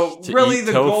 Yeah. So, really,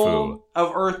 the goal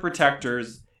of Earth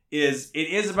Protectors is, it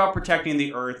is about protecting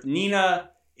the Earth.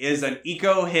 Nina is an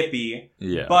eco-hippie,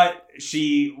 Yeah. but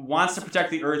she wants to protect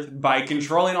the earth by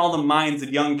controlling all the minds of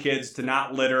young kids to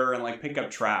not litter and, like, pick up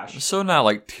trash. So not,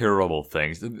 like, terrible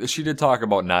things. She did talk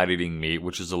about not eating meat,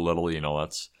 which is a little,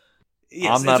 that's...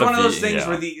 Yes, it's one of those things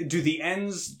where do the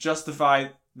ends justify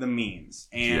the means?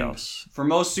 And for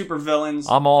most supervillains,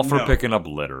 I'm all for picking up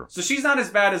litter. So she's not as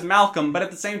bad as Malcolm, but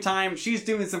at the same time, she's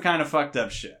doing some kind of fucked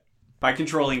up shit by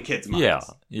controlling kids' minds.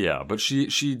 Yeah, but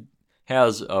she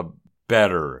has a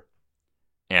better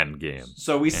end game.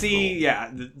 So we see,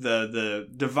 the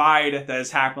divide that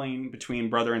is happening between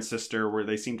brother and sister, where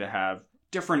they seem to have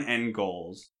different end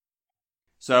goals.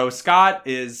 So Scott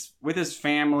is with his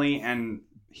family, and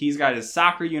he's got his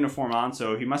soccer uniform on,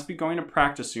 so he must be going to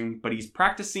practice soon, but he's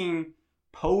practicing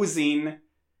posing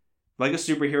like a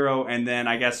superhero, and then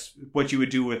I guess what you would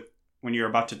do with when you're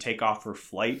about to take off for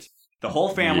flight. The whole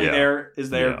family there,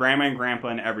 grandma and grandpa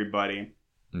and everybody.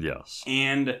 Yes.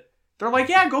 And they're like,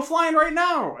 yeah, go flying right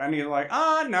now. And he's like,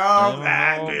 no,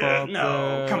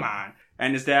 come on.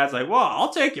 And his dad's like, well,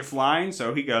 I'll take you flying.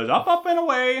 So he goes up, and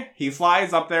away. He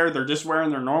flies up there. They're just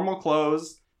wearing their normal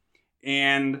clothes.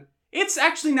 And it's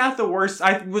actually not the worst.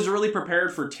 I was really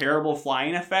prepared for terrible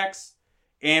flying effects.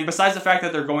 And besides the fact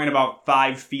that they're going about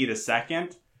 5 feet a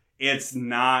second, it's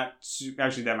not...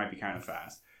 Actually, that might be kind of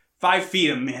fast. 5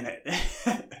 feet a minute.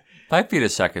 5 feet a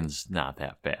second's not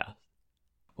that bad.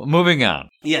 Well, moving on.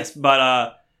 Yes,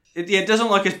 but it doesn't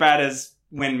look as bad as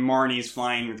when Marnie's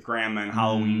flying with Grandma in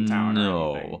Halloween Town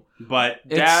or anything. But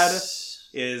Dad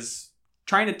is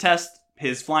trying to test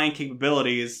his flying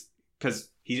capabilities because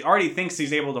he already thinks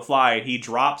he's able to fly. He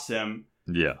drops him.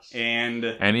 Yes. And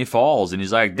he falls, and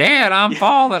he's like, Dad, I'm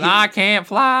falling. I can't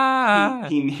fly.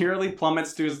 He nearly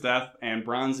plummets to his death, and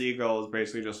Bronze Eagle is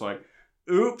basically just like,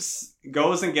 oops,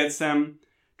 goes and gets him,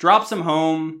 drops him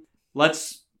home,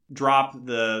 lets drop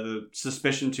the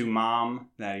suspicion to Mom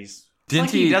that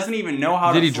he doesn't even know how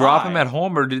to fly. Did he drop him at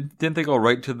home, or didn't they go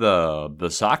right to the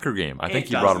soccer game? I think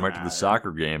he brought him right to the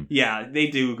soccer game. Yeah, they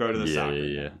do go to the soccer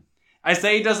game. I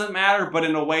say it doesn't matter, but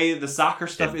in a way, the soccer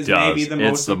stuff is maybe the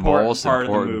most important part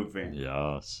of the movie.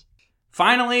 Yes.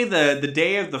 Finally, the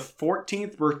day of the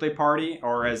 14th birthday party,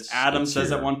 or as Adam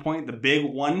says at one point, the big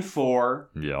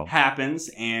 1-4 happens,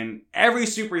 and every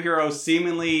superhero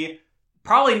seemingly...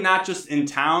 Probably not just in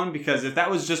town, because if that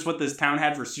was just what this town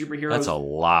had for superheroes... That's a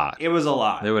lot. It was a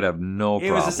lot. They would have no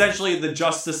problem. It was essentially the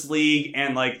Justice League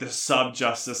and like the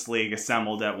sub-Justice League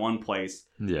assembled at one place.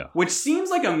 Yeah. Which seems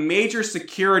like a major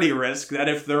security risk that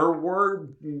if there were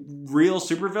real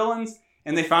supervillains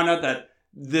and they found out that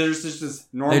there's just this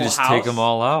normal house... They just take them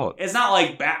all out. It's not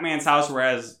like Batman's house where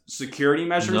it has security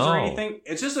measures or anything.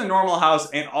 It's just a normal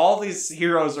house and all these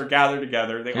heroes are gathered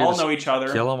together. They all know each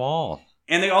other. Kill them all.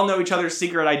 And they all know each other's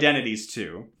secret identities,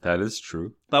 too. That is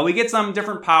true. But we get some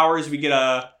different powers. We get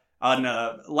an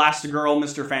Elastigirl,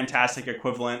 Mr. Fantastic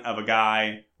equivalent of a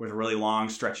guy with a really long,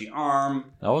 stretchy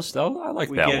arm. I like that one.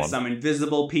 We get some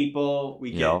invisible people.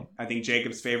 We get, I think,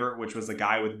 Jacob's favorite, which was the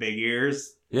guy with big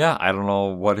ears. Yeah, I don't know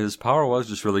what his power was.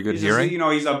 Just really good hearing.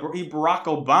 He's Barack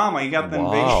Obama. He got them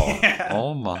big... Yeah.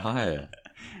 Oh, my.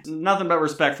 Nothing but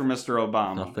respect for Mr.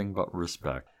 Obama. Nothing but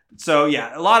respect. So,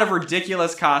 yeah, a lot of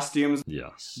ridiculous costumes.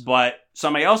 Yes. But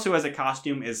somebody else who has a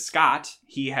costume is Scott.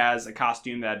 He has a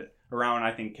costume that around,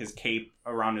 I think, his cape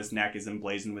around his neck is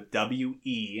emblazoned with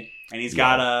W-E. And he's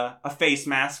got a face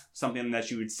mask, something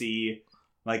that you would see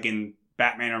like in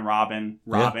Batman and Robin.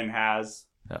 Robin has.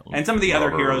 And some of the other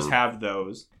heroes have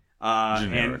those.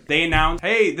 And they announced,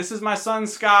 hey, this is my son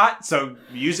Scott, so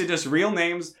usually just real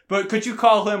names, but could you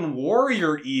call him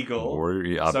Warrior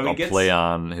Eagle? I'll play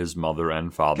on his mother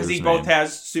and father's name. Because he both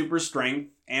has super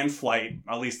strength and flight,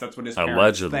 at least that's what his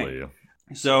parents think.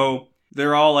 So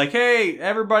they're all like, hey,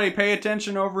 everybody pay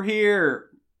attention over here.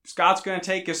 Scott's going to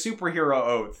take a superhero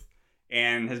oath.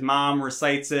 And his mom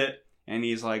recites it. And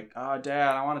he's like, oh,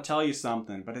 Dad, I want to tell you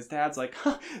something. But his dad's like,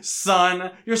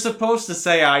 son, you're supposed to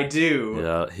say I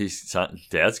do. Yeah,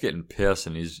 Dad's getting pissed.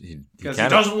 And because he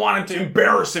doesn't want him to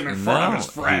embarrass him in front of his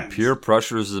friends. He peer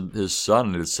pressures his son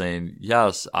into saying,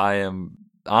 yes, I am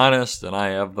honest and I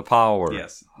have the power.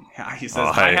 Yes. He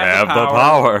says, I have the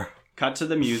power. Cut to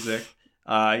the music.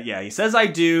 He says I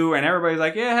do. And everybody's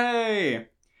like, yay.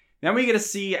 Then we get to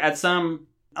see at some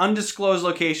undisclosed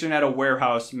location at a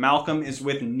warehouse, Malcolm is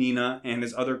with Nina and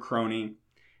his other crony,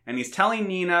 and he's telling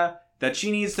Nina that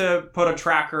she needs to put a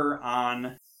tracker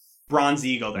on Bronze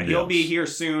Eagle, that he'll be here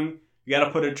soon. You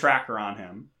gotta put a tracker on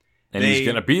him. And he's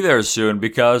gonna be there soon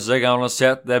because they're gonna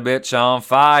set the bitch on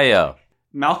fire.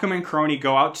 Malcolm and crony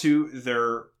go out to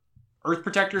their Earth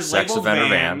Protectors Sex labeled offender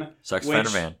van. Sex offender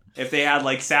van. If they had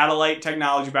like satellite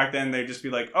technology back then, they'd just be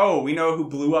like, oh, we know who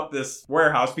blew up this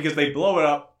warehouse because they blow it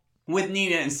up with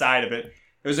Nina inside of it.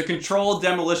 It was a controlled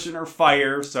demolition or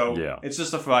fire, so it's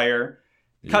just a fire.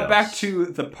 Cut back to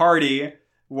the party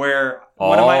where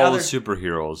one of my other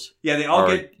superheroes. Yeah, they all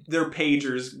get their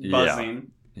pagers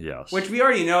buzzing. Yes. Which we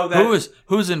already know that...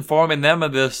 Who's informing them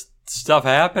of this stuff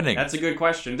happening? That's a good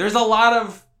question. There's a lot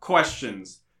of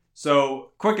questions.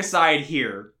 So, quick aside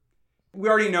here. We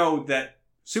already know that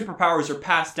superpowers are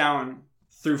passed down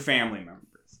through family members.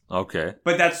 Okay.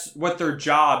 But that's what their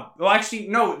job... Well, actually,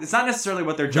 no, it's not necessarily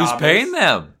what their job is. Who's paying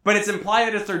them? But it's implied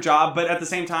that it's their job, but at the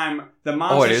same time, the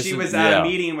mom says she was at a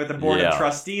meeting with the board of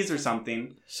trustees or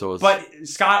something. But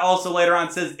Scott also later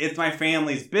on says, it's my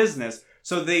family's business.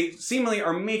 So they seemingly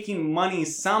are making money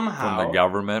somehow. From the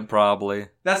government, probably.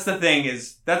 That's the thing,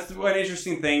 that's one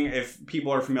interesting thing if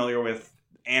people are familiar with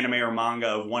anime or manga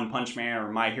of One Punch Man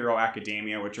or My Hero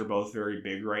Academia, which are both very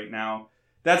big right now.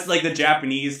 That's like the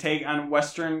Japanese take on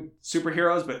Western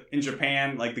superheroes, but in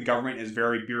Japan, like the government is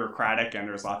very bureaucratic and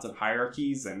there's lots of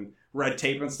hierarchies and red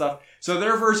tape and stuff. So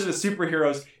their version of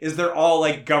superheroes is they're all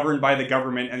like governed by the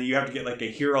government and you have to get like a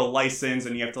hero license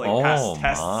and you have to like pass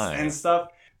tests and stuff.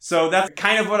 So that's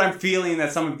kind of what I'm feeling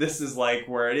that some of this is like,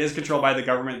 where it is controlled by the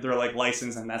government, they're like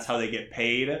licensed and that's how they get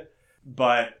paid.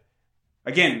 But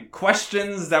again,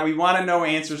 questions that we want to know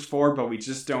answers for, but we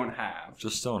just don't have.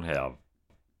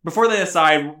 Before they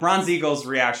decide, Bronze Eagle's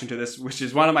reaction to this, which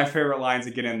is one of my favorite lines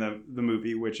again in the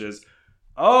movie, which is,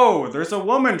 oh, there's a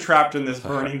woman trapped in this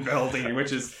burning building,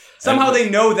 which is, somehow they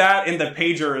know that in the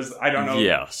pager is, I don't know.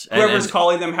 Yes. Whoever's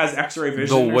calling them has x-ray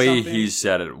vision The way he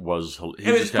said it was...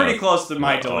 It was pretty close to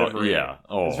my delivery.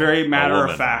 It's very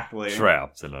matter-of-factly.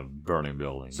 Trapped in a burning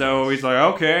building. So he's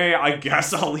like, okay, I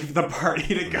guess I'll leave the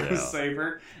party to go save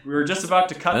her. We were just about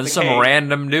to cut the cake. Then some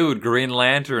random dude, Green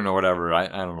Lantern or whatever, I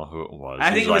don't know who it was.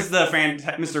 I think it was the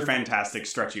Mr. Fantastic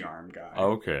stretchy arm guy.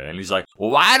 Okay, and he's like,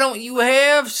 well, why don't you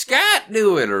have Scott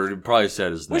do it? Or he probably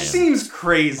said his name. Which seems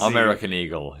crazy. American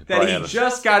Eagle. That he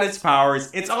just got his powers.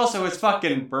 It's also his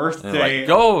fucking birthday. Like,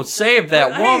 go save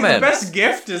that woman. The best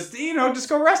gift is, just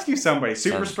go rescue somebody.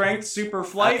 Super strength, super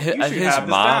flight. You should have this His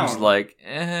mom's down. like,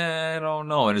 I don't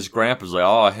know. And his grandpa's like,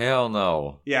 oh, hell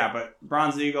no. Yeah, but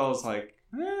Bronze Eagle is like,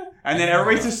 and then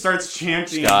everybody just starts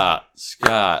chanting.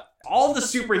 Scott. All the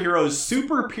superheroes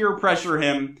super peer pressure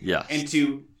him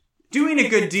into doing a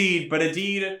good deed, but a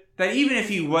deed that even if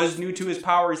he was new to his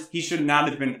powers, he should not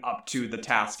have been up to the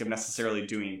task of necessarily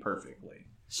doing perfectly.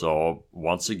 So,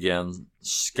 once again,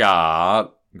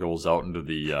 Scott goes out into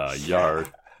the yard,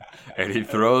 and he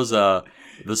throws the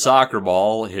soccer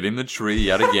ball, hitting the tree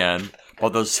yet again.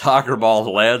 But the soccer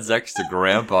ball lands next to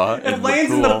Grandpa. It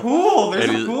lands in the pool. There's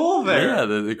a pool there. Yeah,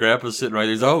 the Grandpa's sitting right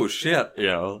there. He's, oh, shit.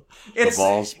 The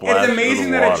ball splashed. It's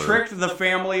amazing that it tricked the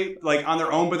family like on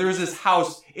their own, but there's this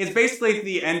house. It's basically at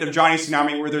the end of Johnny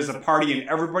Tsunami where there's a party and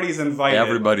everybody's invited.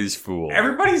 Everybody's fooled.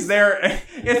 Everybody's there.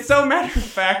 It's so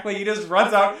matter-of-factly. He just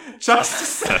runs out, chucks the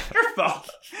soccer ball,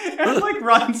 and like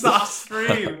runs off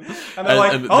screen. And they're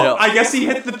like, I guess he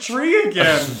hit the tree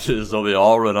again. So they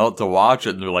all run out to watch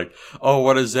it and they're like, oh,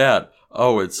 what is that?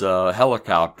 Oh, it's a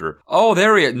helicopter. Oh,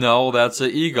 there he is. No, that's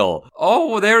an eagle.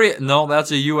 Oh, there he is. No,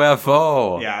 that's a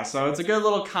UFO. Yeah, so it's a good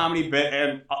little comedy bit.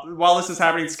 And while this is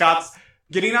happening, Scott's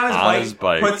getting on his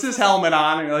bike, puts his helmet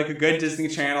on, like a good Disney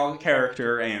Channel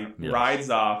character, and rides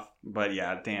off. But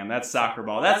yeah, damn, that soccer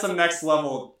ball. That's some next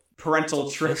level parental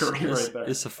trickery right there.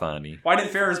 It's a funny. Why did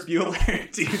Ferris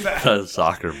Bueller do that? The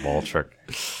soccer ball trick.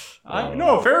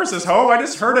 No, Ferris is home. I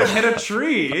just heard him hit a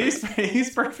tree.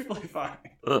 He's perfectly fine.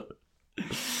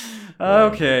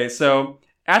 Okay, so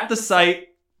at the site,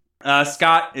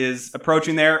 Scott is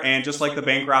approaching there, and just like the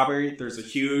bank robbery, there's a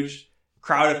huge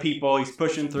crowd of people. He's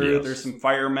pushing through. There's some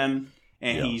firemen,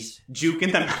 and he's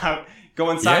juking them out,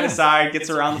 going side to side, gets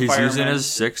around the firemen. He's using his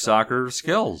 6 soccer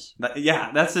skills.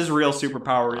 That's his real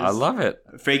superpower. I love it.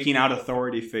 Faking out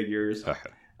authority figures.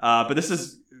 But this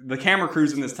is... The camera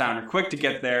crews in this town are quick to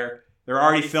get there. They're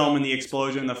already filming the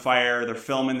explosion, the fire. They're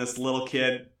filming this little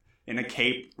kid in a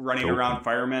cape running around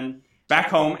firemen.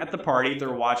 Back home at the party,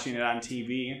 they're watching it on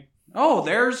TV. Oh,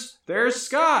 there's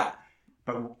Scott.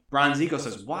 But Bronze Eagle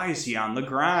says, why is he on the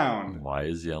ground?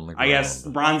 I guess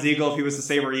Bronze Eagle, if he was the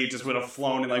Saber, he just would have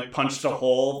flown and like punched a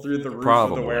hole through the roof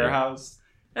of the warehouse.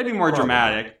 That'd be more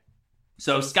dramatic.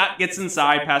 So Scott gets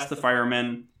inside past the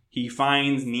firemen. He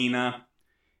finds Nina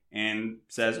and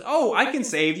says, oh, I can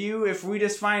save you if we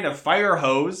just find a fire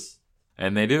hose.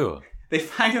 And they do. They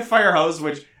find a fire hose,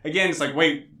 which, again, it's like,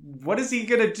 wait, what is he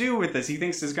going to do with this? He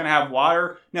thinks it's going to have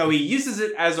water. No, he uses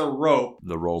it as a rope.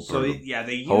 The rope. So they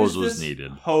use hose this was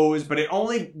needed. hose, but it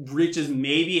only reaches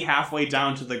maybe halfway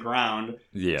down to the ground.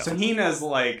 Yeah. So Nina's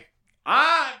like,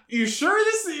 you sure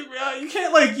this? You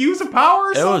can't like use a power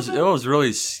or something?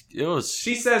 It was.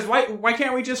 She says, why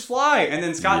can't we just fly? And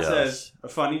then Scott says, a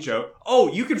funny joke.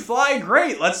 Oh, you could fly?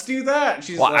 Great, let's do that. And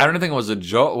she's well, like, I don't think it was a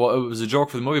joke. Well, it was a joke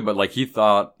for the movie, but like he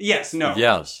thought. Yes, no.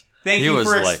 Yes. Thank you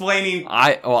for explaining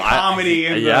comedy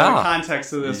in the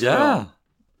context of this film.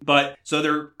 But so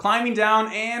they're climbing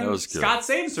down, and Scott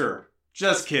saves her.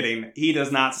 Just kidding. He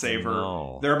does not save her.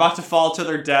 No. They're about to fall to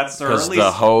their deaths. Because the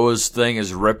hose thing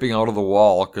is ripping out of the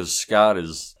wall because Scott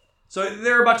is... So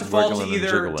they're about to fall to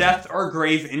either death or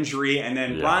grave injury, and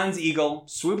then Bronze Eagle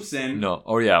swoops in. No.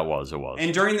 Oh, yeah, it was.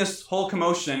 And during this whole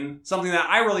commotion, something that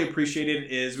I really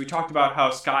appreciated is we talked about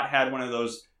how Scott had one of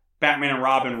those Batman and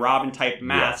Robin type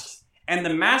masks. Yes. And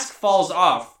the mask falls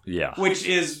off. Yeah. Which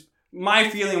is... my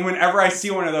feeling whenever I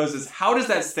see one of those is, how does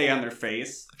that stay on their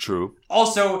face? True.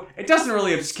 Also, it doesn't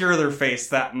really obscure their face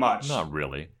that much. Not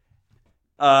really.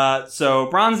 So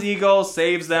Bronze Eagle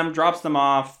saves them, drops them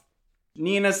off.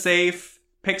 Nina's safe,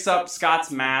 picks up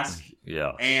Scott's mask.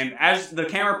 Yeah. And as the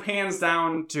camera pans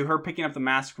down to her picking up the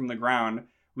mask from the ground,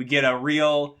 we get a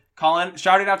real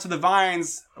shouting out to the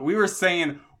vines. We were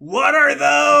saying, what are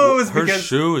those? Her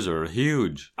shoes are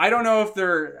huge. I don't know if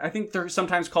I think they're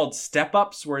sometimes called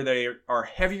step-ups, where they are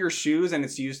heavier shoes and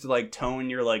it's used to like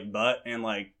tone your like butt and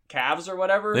like calves or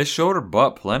whatever. They showed her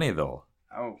butt plenty though.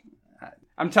 Oh,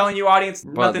 I'm telling you, audience,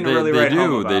 nothing to really write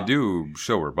home about. They do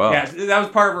show her butt. Yeah, that was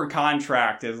part of her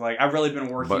contract. Is like, I've really been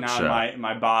working on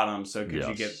my bottom, so could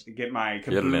you get my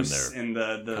caboose in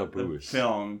the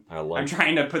film? I'm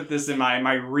trying to put this in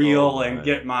my reel and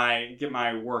get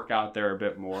my work out there a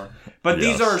bit more. But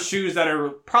these are shoes that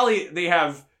are they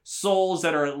have soles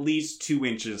that are at least 2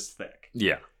 inches thick.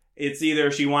 Yeah. It's either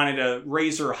she wanted to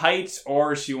raise her height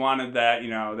or she wanted that,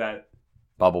 that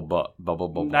bubble butt.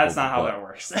 That's not how that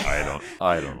works. I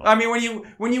don't know. I mean,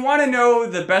 when you want to know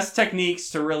the best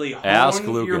techniques to really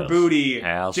hone your booty,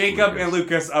 Jacob and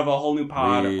Lucas of A Whole New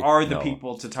Pod are the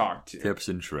people to talk to. Tips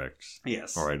and tricks.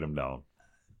 Yes. I'll write them down.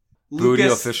 Booty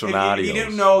aficionados. You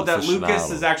didn't know that Lucas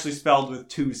is actually spelled with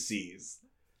 2 C's.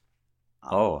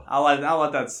 I'll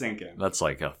let that sink in. That's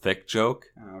like a thick joke.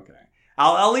 Okay.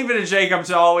 I'll leave it to Jacob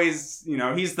to always,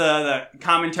 he's the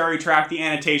commentary track, the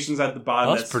annotations at the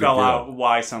bottom that spell out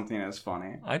why something is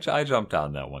funny. I jumped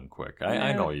on that one quick.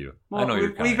 I know you. Well, I know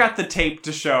you. We've got the tape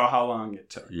to show how long it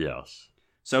took. Yes.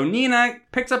 So Nina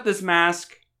picks up this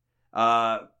mask.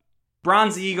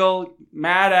 Bronze Eagle,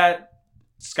 mad at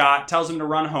Scott, tells him to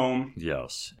run home.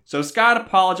 Yes. So Scott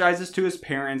apologizes to his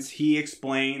parents. He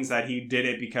explains that he did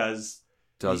it because...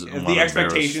 the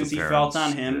expectations he felt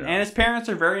on him. And his parents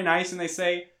are very nice, and they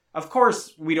say, of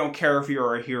course we don't care if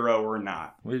you're a hero or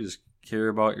not. We just care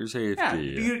about your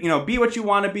safety. Yeah, be what you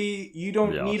want to be. You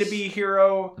don't need to be a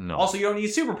hero. No. Also, you don't need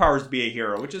superpowers to be a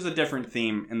hero, which is a different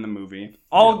theme in the movie.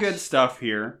 All good stuff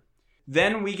here.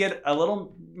 Then we get a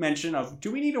little mention of,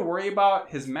 do we need to worry about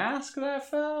his mask that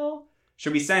fell?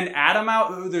 Should we send Adam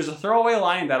out? Ooh, there's a throwaway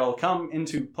line that'll come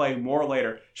into play more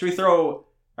later.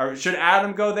 Should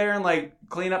Adam go there and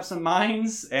clean up some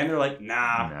mines? And they're like,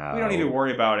 nah, we don't need to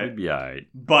worry about it. It'd be all right.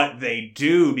 But they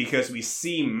do, because we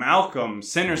see Malcolm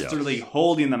sinisterly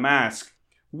holding the mask.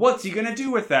 What's he gonna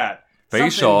do with that?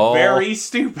 Something very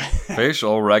stupid.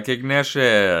 Facial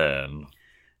recognition.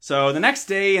 So the next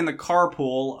day in the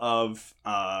carpool of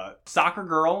Soccer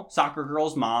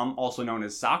Girl's mom, also known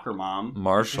as Soccer Mom.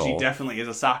 Marshall. She definitely is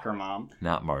a soccer mom.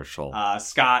 Not Marshall.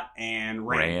 Scott and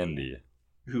Randy.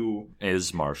 Who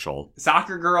is Marshall.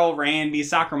 Soccer Girl, Randy,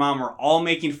 Soccer Mom were all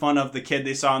making fun of the kid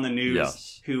they saw on the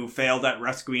news who failed at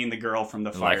rescuing the girl from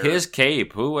the fire. Like his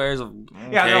cape. Who wears a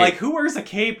cape? They're like, who wears a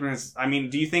cape?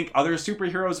 And do you think other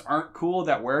superheroes aren't cool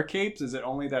that wear capes? Is it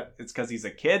only that it's because he's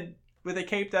a kid with a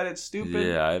cape that it's stupid?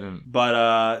 Yeah, I didn't.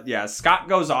 But Scott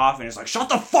goes off and it's like, shut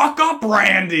the fuck up,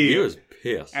 Randy! He was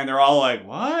pissed. And they're all like,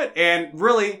 what? And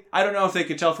really, I don't know if they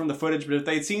could tell from the footage, but if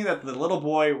they'd seen that the little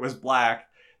boy was black,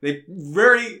 not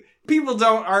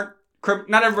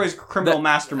everybody's criminal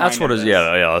mastermind. That's what his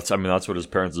that's what his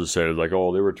parents have said. Like,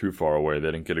 oh, they were too far away. They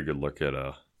didn't get a good look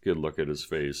at his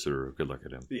face or a good look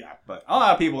at him. Yeah, but a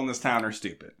lot of people in this town are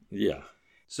stupid. Yeah.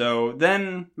 So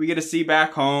then we get to see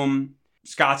back home,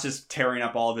 Scott's just tearing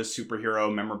up all of his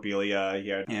superhero memorabilia.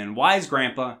 Yeah, and Wise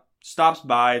Grandpa stops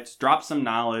by, drops some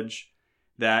knowledge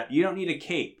that you don't need a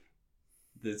cape.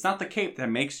 It's not the cape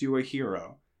that makes you a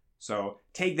hero. So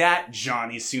take that,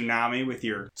 Johnny Tsunami, with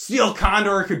your Steel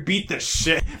Condor could beat the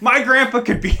shit. My grandpa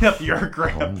could beat up your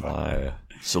grandpa. Oh my.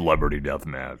 Celebrity death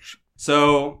match.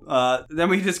 So then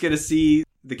we just get to see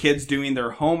the kids doing their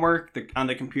homework on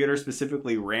the computer,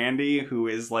 specifically Randy, who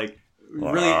is like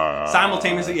really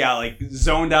simultaneously, like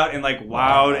zoned out and like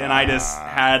loud. And I just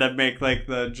had to make like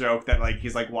the joke that like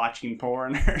he's like watching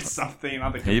porn or something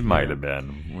on the computer. He might have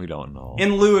been. We don't know.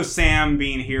 In lieu of Sam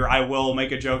being here, I will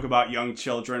make a joke about young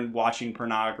children watching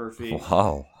pornography.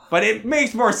 Wow. But it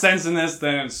makes more sense in this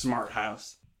than in Smart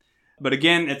House. But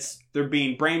again, they're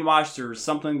being brainwashed. There's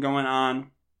something going on.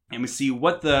 And we see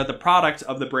what the product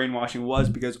of the brainwashing was,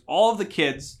 because all of the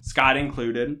kids, Scott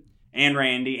included, and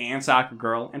Randy, and Soccer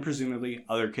Girl, and presumably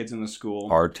other kids in the school,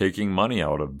 are taking money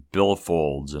out of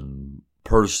billfolds and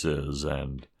purses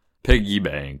and piggy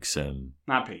banks and...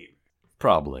 Not piggy.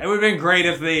 Probably. It would have been great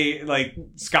if they, like,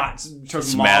 Scott took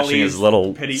smashing Molly's his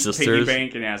little piggy sisters.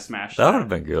 bank and smashed That would have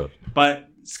been good. But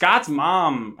Scott's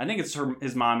mom, I think it's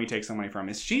his mom he takes some money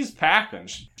from, she's packing.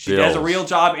 She has a real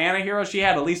job and a hero. She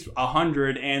had at least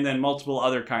 100 and then multiple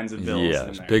other kinds of bills.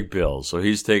 Yes, big bills. So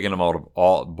he's taking them out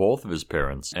of both of his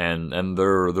parents, and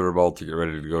they're about to get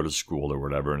ready to go to school or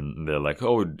whatever, and they're like,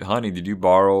 "Oh, honey, did you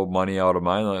borrow money out of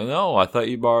mine?" Like, no, I thought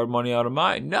you borrowed money out of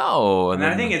mine. No, and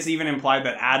then I think it's even implied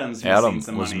that Adam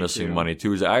was missing money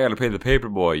too. He's like, I got to pay the paper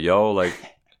boy, yo, like.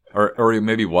 Or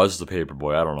maybe was the paper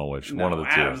boy. I don't know which. No, one of the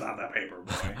two. Adam's not the paper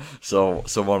boy. so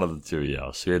one of the two,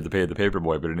 yeah. So he had to pay the paper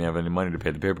boy, but didn't have any money to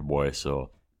pay the paper boy.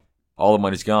 So all the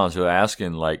money's gone. So they're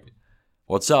asking, like,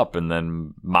 what's up? And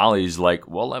then Molly's like,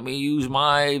 well, let me use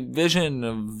my vision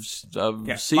of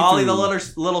see-through. Molly, the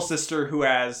little sister who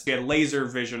had laser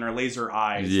vision or laser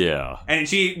eyes. Yeah. And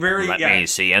she Let me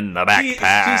see in the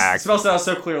backpack. She spells it out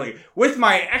so clearly. With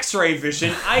my x-ray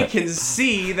vision, I can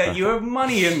see that you have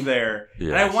money in there. Yes.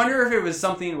 And I wonder if it was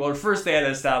something, well, first they had to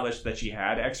establish that she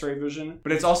had x-ray vision,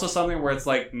 but it's also something where it's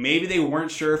like, maybe they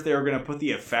weren't sure if they were going to put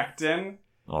the effect in.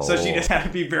 Oh. So she just had to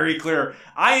be very clear.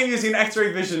 I am using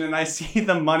x-ray vision and I see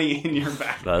the money in your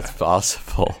backpack. That's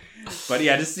possible. But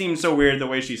yeah, it just seems so weird the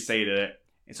way she stated it.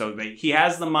 And so he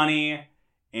has the money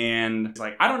and it's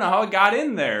like, I don't know how it got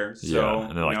in there. So, yeah.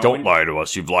 And they're like, don't lie to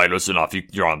us. You've lied to us enough.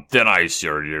 You're on thin ice.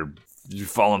 You're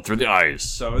falling through the ice.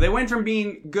 So they went from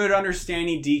being good,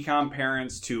 understanding decom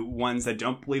parents to ones that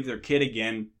don't believe their kid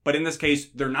again. But in this case,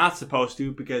 they're not supposed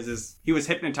to, because he was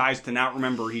hypnotized to not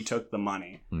remember he took the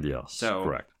money. Yes, so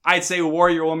correct. I'd say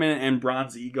Warrior Woman and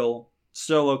Bronze Eagle,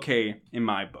 still okay in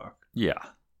my book. Yeah.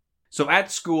 So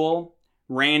at school,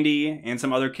 Randy and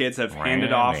some other kids have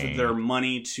handed off their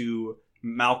money to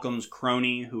Malcolm's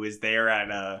crony, who is there at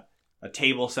a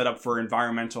table set up for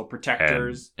environmental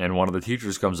protectors. And one of the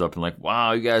teachers comes up and like,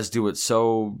 wow, you guys do it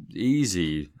so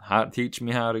easy. Teach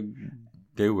me how to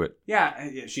do it.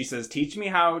 Yeah, she says, teach me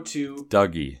how to...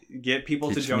 Dougie. Get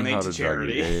people to donate to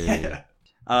charity.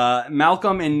 Yeah.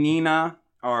 Malcolm and Nina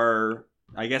are,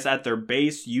 I guess, at their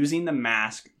base using the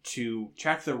mask to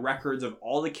check the records of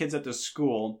all the kids at the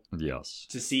school. Yes.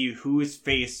 To see whose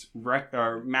face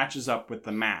matches up with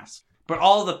the mask. But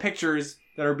all the pictures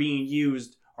that are being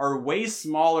used are way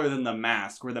smaller than the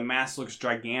mask, where the mask looks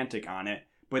gigantic on it.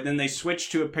 But then they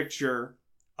switch to a picture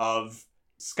of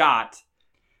Scott.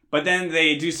 But then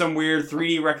they do some weird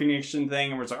 3D recognition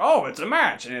thing, and it's like, oh, it's a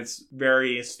match. And it's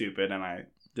very stupid, and I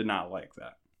did not like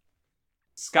that.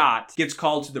 Scott gets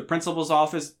called to the principal's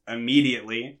office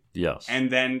immediately. Yes. And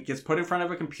then gets put in front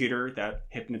of a computer that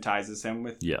hypnotizes him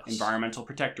with environmental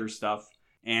protector stuff.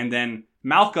 And then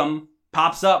Malcolm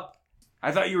pops up.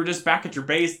 I thought you were just back at your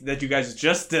base, that you guys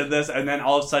just did this, and then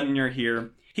all of a sudden you're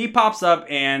here. He pops up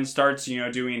and starts,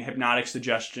 doing hypnotic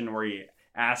suggestion, where he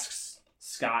asks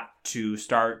Scott to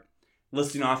start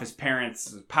listing off his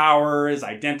parents' powers,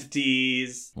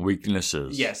 identities,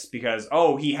 weaknesses. Yes, because,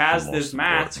 he has this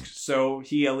mask, so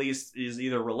he at least is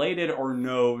either related or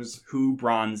knows who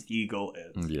Bronze Eagle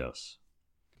is. Yes.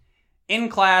 In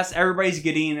class, everybody's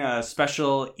getting a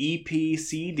special EP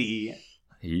CD.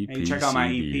 Hey, check out my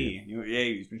EP.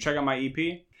 You check out my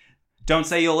EP. Don't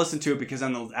say you'll listen to it, because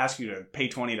then they'll ask you to pay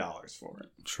 $20 for it.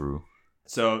 True.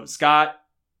 So Scott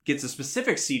gets a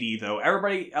specific CD, though.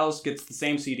 Everybody else gets the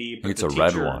same CD. But it's a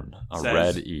red one.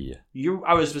 Red E.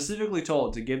 I was specifically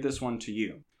told to give this one to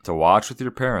you. To watch with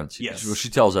your parents. Yes. Well, she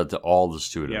tells that to all the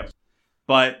students. Yep.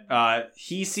 But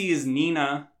he sees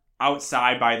Nina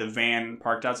outside by the van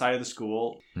parked outside of the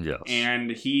school. Yes.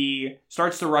 And he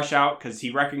starts to rush out because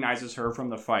he recognizes her from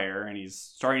the fire, and he's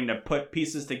starting to put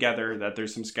pieces together that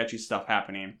there's some sketchy stuff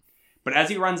happening. But as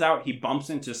he runs out, he bumps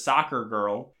into Soccer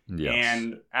Girl. Yes.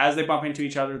 And as they bump into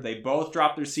each other, they both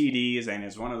drop their CDs, and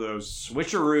it's one of those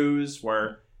switcheroos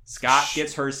where Scott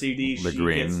gets her CD, the she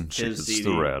green, gets his CD.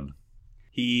 The red.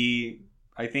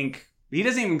 I think he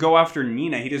doesn't even go after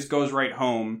Nina. He just goes right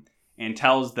home and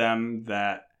tells them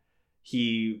that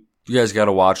he You guys got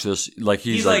to watch this. Like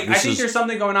he's like I think there's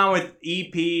something going on with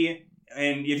EP.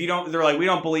 And if you don't, they're like, we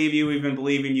don't believe you. We've been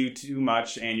believing you too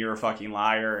much, and you're a fucking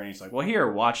liar. And he's like, well,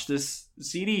 here, watch this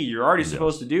CD. You're already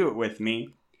supposed to do it with me.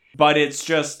 But it's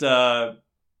just a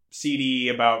CD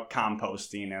about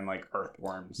composting and like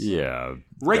earthworms. Yeah.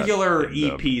 Regular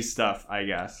EP stuff, I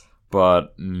guess.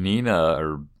 But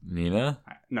Nina?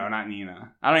 No, not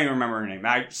Nina. I don't even remember her name.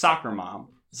 Soccer mom.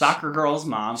 Soccer girl's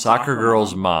mom. Soccer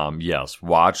girl's mom, yes.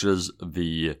 Watches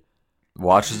the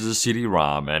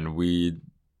CD-ROM, and we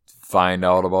find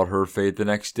out about her fate the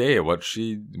next day, what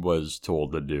she was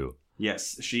told to do.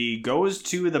 Yes, she goes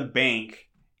to the bank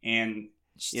and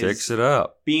sticks it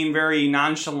up, being very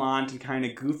nonchalant and kind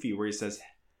of goofy, where he says,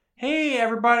 hey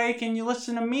everybody, can you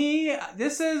listen to me?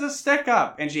 This is a stick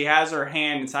up. And she has her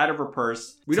hand inside of her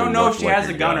purse. We don't know if she has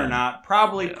a gun or not,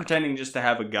 probably pretending just to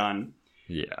have a gun.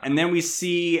 Yeah. And then we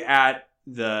see at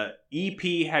the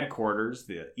EP headquarters,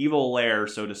 the evil lair,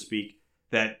 so to speak,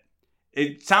 that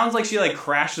it sounds like she like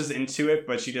crashes into it,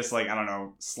 but she just like, I don't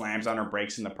know, slams on her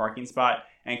brakes in the parking spot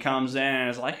and comes in and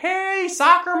is like, hey,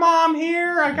 soccer mom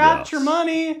here. I got your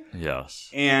money. Yes.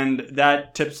 And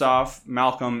that tips off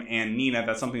Malcolm and Nina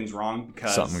that something's wrong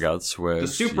because something got switched. The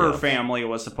super family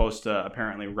was supposed to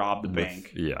apparently rob the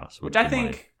bank. Yes. Which I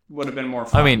think would have been more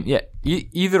fun. I mean, yeah,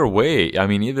 either way,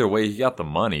 he got the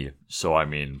money. So, I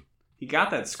mean, he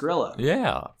got that Skrilla.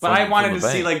 Yeah. But I wanted to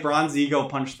see, like, Bronze Eagle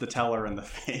punch the teller in the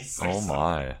face. Oh,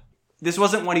 my. This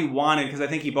wasn't what he wanted, because I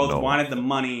think he both wanted the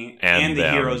money and the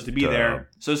heroes to be there.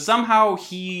 So somehow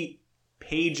he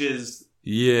pages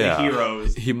the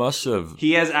heroes. He must have.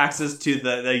 He has access to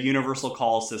the universal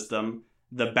call system,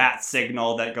 the bat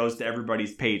signal that goes to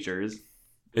everybody's pagers.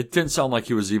 It didn't sound like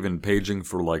he was even paging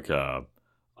for, like,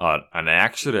 an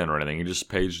accident or anything. He just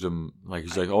paged him like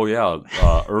he's like, oh yeah,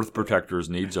 Earth Protectors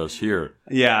needs us here.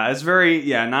 Yeah, it's very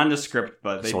nondescript,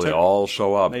 but they all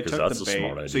show up because that's a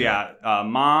smart idea. So yeah,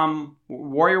 Mom,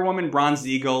 Warrior Woman, Bronze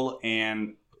Eagle,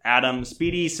 and Adam,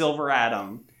 Speedy Silver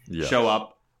Adam show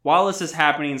up. While this is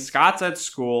happening, Scott's at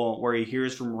school where he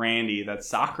hears from Randy that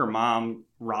soccer mom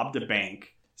robbed a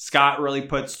bank. Scott really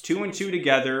puts 2 and 2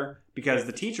 together because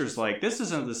the teacher's like, this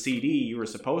isn't the CD you were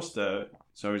supposed to.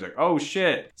 So he's like, oh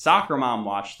shit, soccer mom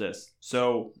watched this.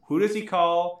 So who does he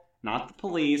call? Not the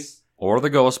police. Or the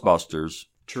Ghostbusters.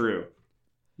 True.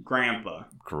 Grandpa.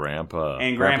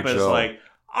 And Grandpa's like,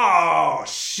 oh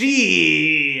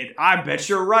shit, I bet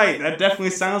you're right. That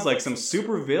definitely sounds like some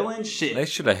super villain shit. They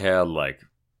should have had like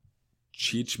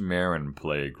Cheech Marin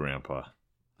play Grandpa.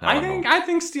 I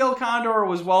think Steel Condor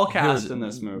was well cast in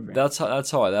this movie. That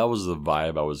was the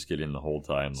vibe I was getting the whole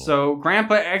time. So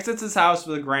Grandpa exits his house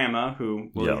with Grandma,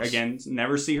 who will again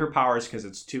never see her powers because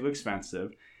it's too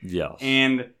expensive. Yes.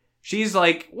 And she's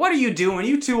like, "What are you doing?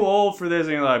 You too old for this?"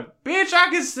 And he's like, "Bitch,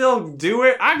 I can still do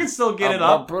it. I can still get it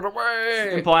up." Put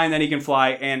away. Implying that he can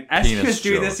fly. And as he's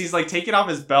doing this, he's like taking off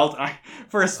his belt.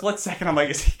 For a split second, I'm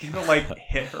like, is he gonna like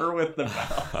hit her with the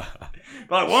belt?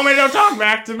 But like, woman, don't talk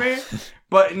back to me.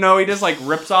 But no, he just like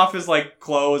rips off his like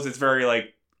clothes. It's very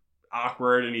like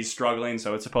awkward and he's struggling,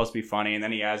 so it's supposed to be funny. And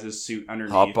then he has his suit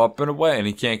underneath. Hop up and away, and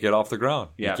he can't get off the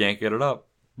ground. Yeah. He can't get it up.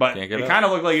 But it kind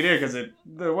of looked like he did because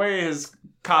the way his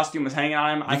costume was hanging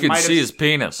on him, you could see his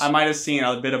penis. I might have seen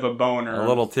a bit of a boner. A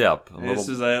little tip. This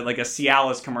is like a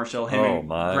Cialis commercial. Him and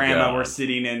Grandma were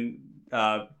sitting in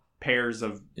pairs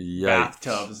of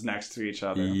bathtubs next to each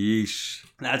other. Yeesh.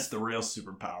 That's the real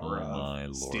superpower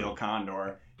of Steel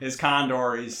Condor. His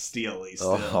condor is steely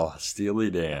still. Oh,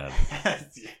 Steely Dan.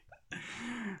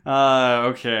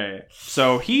 Okay.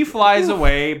 So he flies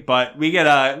away, but we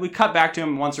cut back to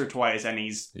him once or twice, and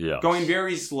he's going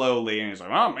very slowly, and he's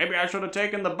like, "Oh, maybe I should have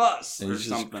taken the bus or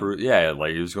something."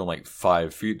 Like he was going like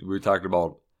 5 feet. We talked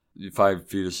about 5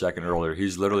 feet a second earlier.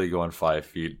 He's literally going 5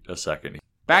 feet a second.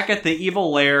 Back at the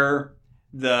evil lair,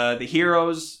 the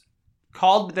heroes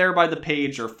called there by the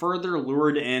page are further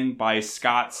lured in by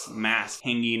Scott's mask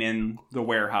hanging in the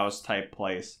warehouse type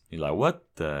place. You're like, what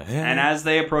the hell? And as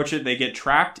they approach it, they get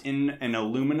trapped in an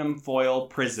aluminum foil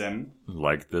prison.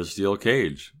 Like the steel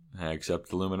cage,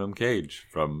 except aluminum cage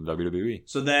from WWE.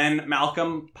 So then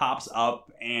Malcolm pops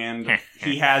up and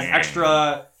he has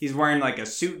he's wearing like a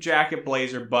suit jacket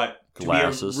blazer, but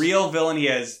glasses. To be a real villain, he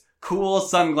has cool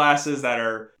sunglasses that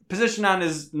are positioned on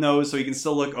his nose so he can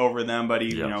still look over them, but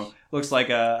he looks like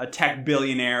a tech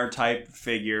billionaire type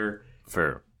figure.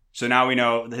 Fair. So now we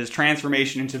know his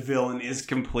transformation into villain is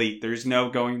complete. There's no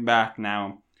going back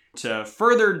now. To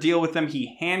further deal with them,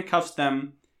 he handcuffs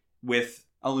them with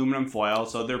aluminum foil.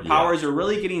 So their powers are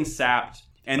really getting sapped.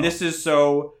 And this is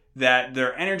so that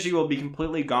their energy will be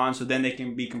completely gone, so then they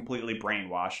can be completely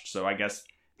brainwashed. So I guess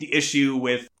the issue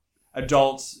with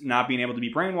adults not being able to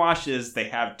be brainwashed is they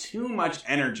have too much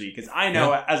energy. Because I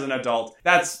know as an adult,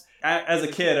 as a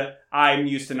kid, I'm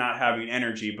used to not having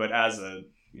energy, but as an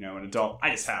adult,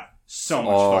 I just have so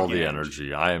much all fucking the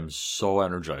energy. I am so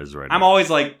energized right now. I'm always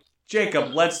like,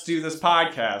 Jacob, let's do this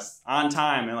podcast on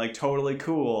time and like totally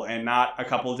cool and not a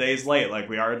couple of days late like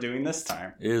we are doing this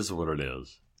time. Is what it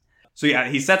is. So yeah,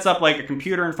 he sets up like a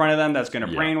computer in front of them that's going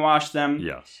to brainwash them.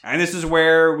 Yes. And this is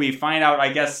where we find out,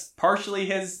 I guess, partially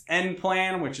his end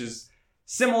plan, which is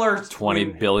similar.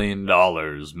 $20 billion.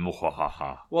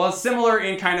 Well, it's similar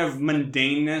in kind of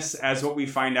mundaneness as what we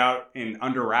find out in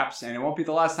Under Wraps. And it won't be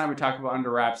the last time we talk about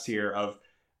Under Wraps here of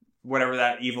whatever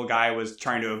that evil guy was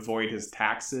trying to avoid his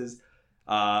taxes.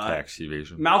 Tax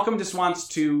evasion. Malcolm just wants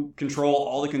to control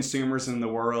all the consumers in the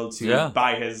world to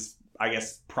buy his, I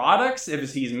guess, products,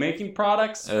 if he's making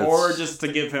products, or just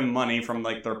to give him money from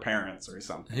like their parents or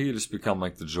something. He could just become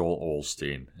like the Joel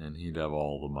Osteen, and he'd have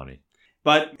all the money.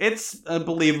 But it's a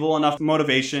believable enough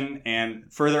motivation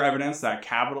and further evidence that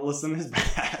capitalism is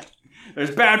bad. There's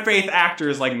bad faith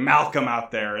actors like Malcolm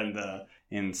out there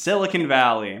in Silicon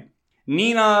Valley.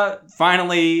 Nina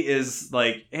finally is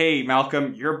like, hey,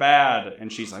 Malcolm, you're bad.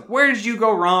 And she's like, where did you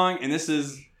go wrong? And this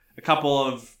is a couple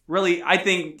of really, I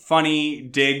think, funny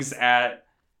digs at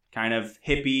kind of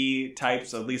hippie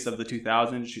types, at least of the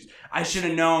 2000s. I should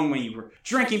have known when you were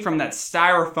drinking from that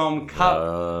styrofoam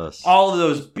cup, all of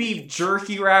those beef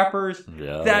jerky wrappers,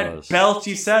 that belt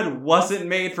you said wasn't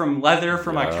made from leather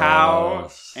from a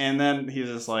cow. And then he's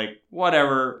just like,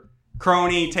 whatever,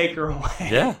 crony, take her away.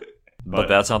 Yeah. But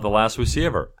that's not the last we see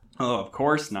of her. Oh, of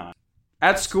course not.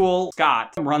 At school,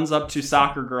 Scott runs up to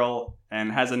Soccer Girl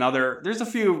and has there's a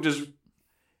few just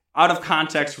out of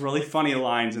context, really funny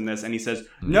lines in this. And he says,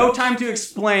 no time to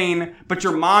explain, but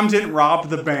your mom didn't rob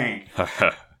the bank.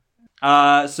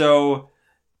 So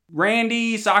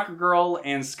Randy, Soccer Girl,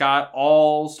 and Scott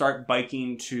all start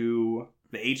biking to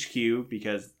the HQ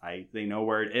because they know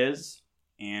where it is.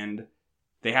 And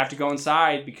they have to go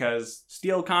inside because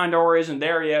Steel Condor isn't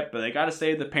there yet, but they got to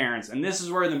save the parents. And this is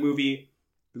where the movie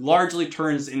largely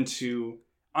turns into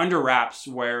Under Wraps,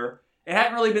 where it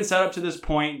hadn't really been set up to this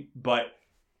point, but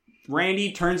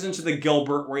Randy turns into the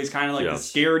Gilbert, where he's kind of like the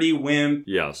scaredy wimp.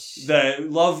 Yes. The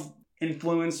love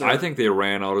influencer. I think they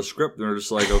ran out of script. They're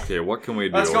just like, okay, what can we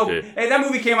do? Let's go. Hey, that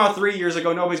movie came out 3 years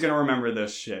ago. Nobody's going to remember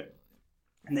this shit.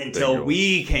 And until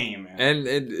we came in. And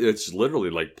it's literally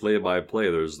like play by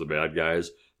play. There's the bad guys.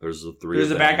 There's the three. There's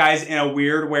the bad guys in a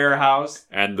weird warehouse.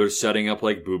 And they're setting up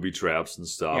like booby traps and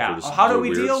stuff. Yeah. How do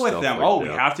we deal with them? We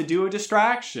have to do a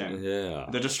distraction. Yeah.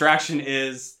 The distraction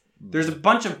is there's a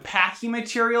bunch of packing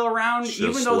material around,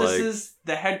 even though this is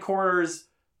the headquarters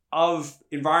of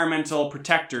environmental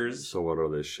protectors. So what are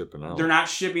they shipping out? They're not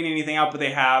shipping anything out, but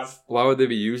they have... Why would they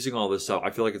be using all this stuff?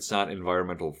 I feel like it's not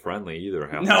environmental friendly either.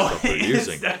 The stuff they're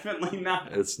using. It's definitely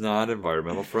not. It's not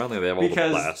environmental friendly. They have all the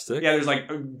plastic. Yeah, there's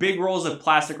like big rolls of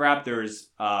plastic wrap. There's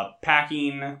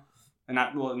packing...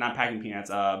 not packing peanuts.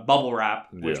 Bubble wrap,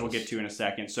 which we'll get to in a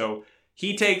second. So...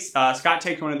 Scott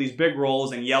takes one of these big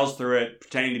rolls and yells through it,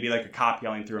 pretending to be like a cop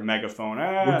yelling through a megaphone.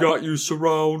 We got you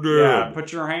surrounded. Yeah,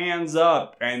 put your hands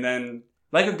up. And then,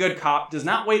 like a good cop, does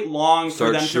not wait long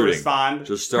for them to respond.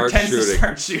 Just start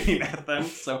shooting at them.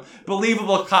 So,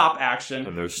 believable cop action.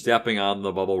 And they're stepping on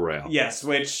the bubble wrap. Yes,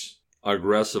 which...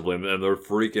 aggressively, and they're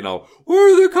freaking out.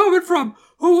 Where are they coming from?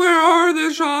 Where are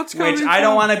the shots coming from? Which I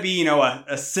don't want to be,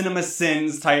 a Cinema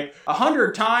Sins type.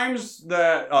 100 times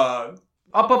that...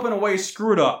 Up and away,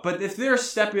 screwed up. But if they're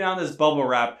stepping on this bubble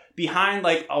wrap behind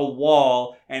like a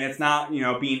wall and it's not,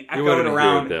 being echoed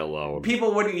around, that loud.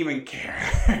 People wouldn't even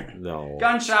care. No.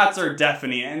 Gunshots are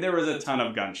deafening, and there was a ton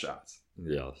of gunshots.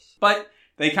 Yes. But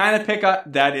they kind of pick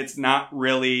up that it's not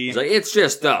really... It's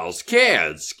just those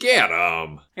kids. Get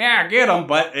them. Yeah, get them.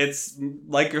 But it's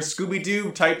like a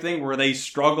Scooby-Doo type thing where they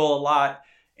struggle a lot.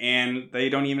 And they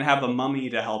don't even have a mummy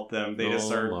to help them. They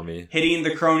just are hitting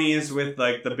the cronies with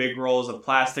like the big rolls of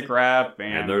plastic wrap.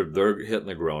 And they're hitting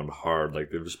the ground hard.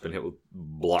 Like they've just been hit with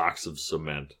blocks of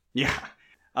cement. Yeah.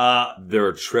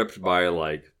 They're tripped by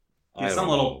like... some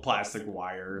little plastic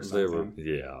wire or something.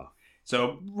 Yeah.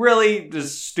 So really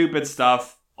just stupid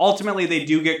stuff. Ultimately they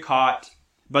do get caught.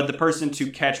 But the person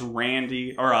to catch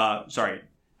Randy...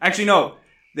 Actually, no.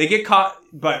 They get caught,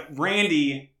 but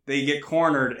Randy... They get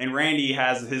cornered, and Randy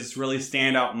has his really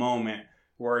standout moment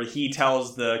where he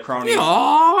tells the cronies,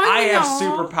 I have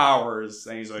superpowers.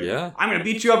 And he's like, I'm going to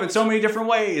beat you up in so many different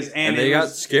ways. And they got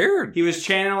scared. He was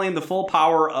channeling the full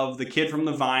power of the kid from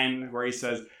the Vine, where he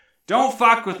says, don't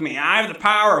fuck with me. I have the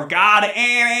power of God and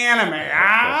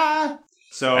anime.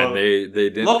 So and they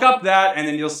didn't look up that, and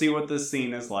then you'll see what this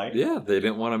scene is like. Yeah, they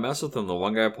didn't want to mess with him. The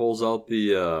one guy pulls out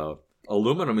the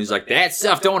aluminum. He's like, that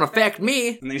stuff don't affect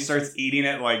me. And then he starts eating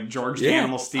it like George the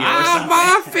Animal Steel or something.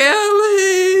 My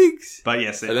feelings. But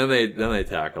yes, and then they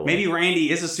tackle him. Maybe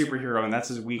Randy is a superhero, and that's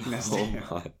his weakness.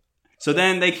 Oh, so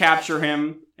then they capture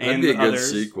him and that'd be a good others.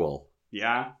 sequel.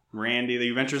 Yeah, Randy, the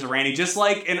adventures of Randy, just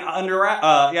like in Under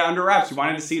Wraps. You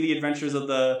wanted to see the adventures of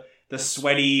the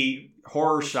sweaty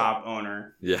horror shop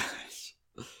owner. Yes,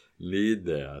 need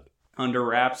that. Under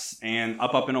Wraps and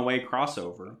Up and Away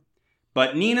crossover.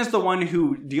 But Nina's the one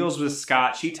who deals with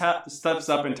Scott. She steps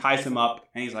up and ties him up,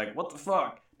 and he's like, what the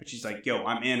fuck? But she's like, yo,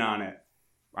 I'm in on it.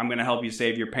 I'm going to help you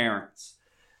save your parents.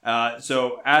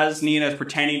 So as Nina is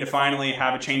pretending to finally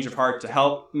have a change of heart to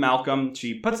help Malcolm,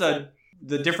 she puts the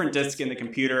different disc in the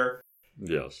computer.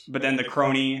 Yes. But then the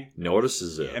crony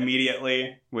notices it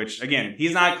immediately, which again,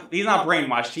 he's not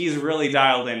brainwashed. He's really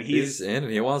dialed in. He's in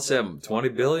and he wants to have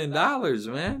 $20 billion,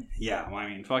 man. Yeah, well, I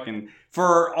mean, fucking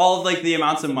for all of like the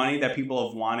amounts of money that people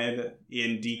have wanted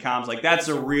in DComs, like that's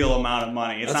a real amount of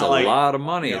money. It's that's not a like lot of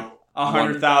money. You know,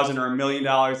 $100,000 or $1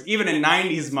 million, even in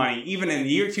 90s money, even in the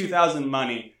year 2000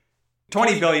 money.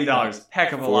 $20 billion,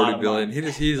 heck of a lot of billion.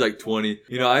 money. He's like 20.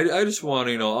 You know, I just want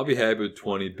to, I'll be happy with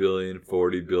 20 billion,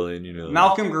 40 billion,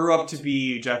 Malcolm grew up to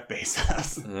be Jeff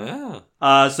Bezos.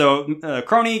 Yeah. So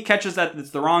Crony catches that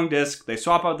it's the wrong disc. They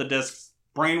swap out the discs.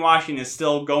 Brainwashing is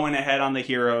still going ahead on the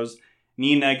heroes.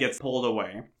 Nina gets pulled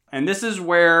away. And this is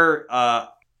where,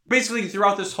 basically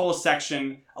throughout this whole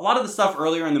section, a lot of the stuff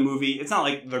earlier in the movie, it's not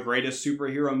like the greatest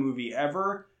superhero movie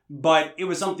ever, but it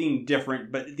was something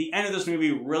different. But at the end of this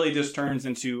movie really just turns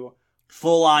into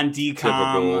full-on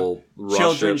DCOM,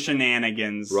 children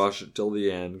shenanigans. Rush it till the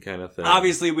end kind of thing.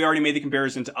 Obviously, we already made the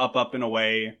comparison to Up and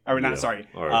Away. Or not, sorry.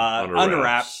 Under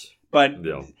Wraps. But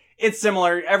it's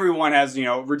similar. Everyone has,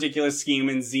 ridiculous scheme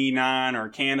in Xenon or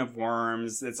Can of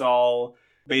Worms. It's all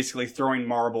basically throwing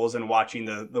marbles and watching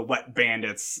the wet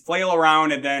bandits flail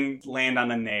around and then land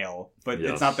on a nail. But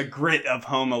it's not the grit of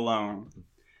Home Alone.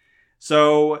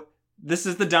 So this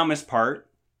is the dumbest part,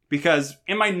 because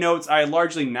in my notes, I had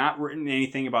largely not written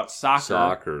anything about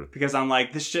soccer. Because I'm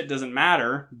like, this shit doesn't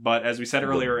matter. But as we said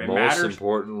earlier, it matters. Most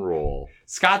important role.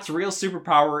 Scott's real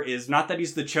superpower is not that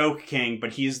he's the choke king,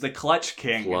 but he's the clutch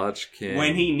king. Clutch king.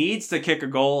 When he needs to kick a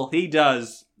goal, he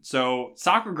does. So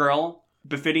Soccer Girl,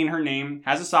 befitting her name,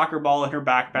 has a soccer ball in her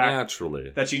backpack. Naturally.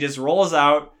 That she just rolls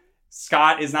out.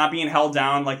 Scott is not being held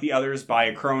down like the others by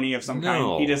a crony of some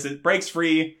kind. He just breaks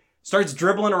free. Starts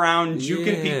dribbling around,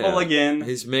 juking people again.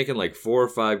 He's making like 4 or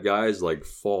 5 guys like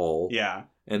fall. Yeah.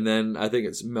 And then I think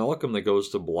it's Malcolm that goes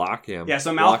to block him. Yeah,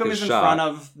 so Malcolm is in front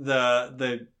of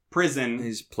the prison.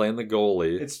 He's playing the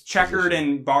goalie. It's checkered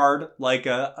and barred like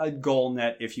a goal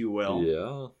net, if you will.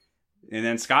 Yeah. And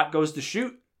then Scott goes to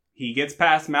shoot. He gets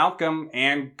past Malcolm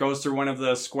and goes through one of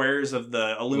the squares of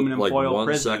the aluminum foil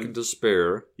prison. 1 second to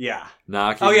spare. Yeah.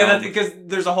 Knocking because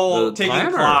there's a whole ticking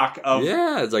clock of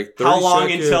it's like 30 how long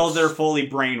seconds. Until they're fully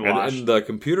brainwashed. And the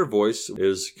computer voice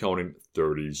is counting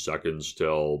 30 seconds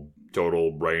till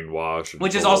total brainwash.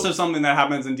 Which is also something that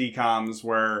happens in DComs,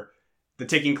 where the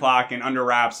ticking clock and Under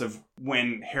Wraps of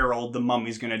when Harold the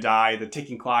mummy's going to die, the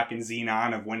ticking clock in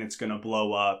Xenon of when it's going to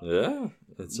blow up. Yeah.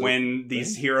 When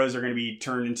these heroes are going to be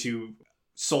turned into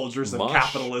soldiers of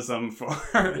capitalism.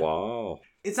 Wow.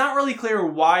 It's not really clear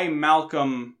why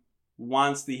Malcolm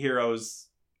wants the heroes.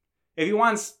 If he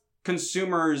wants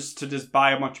consumers to just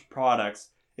buy a bunch of products,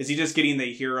 is he just getting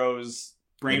the heroes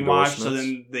brainwashed so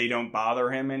then they don't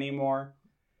bother him anymore?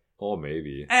 Oh,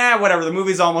 maybe. Whatever. The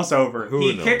movie's almost over.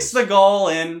 He kicks the goal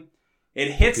in. It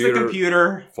hits the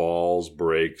computer. Falls,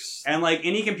 breaks. And like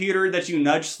any computer that you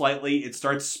nudge slightly, it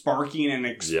starts sparking and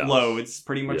explodes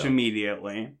pretty much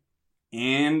immediately.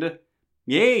 And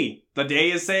yay! The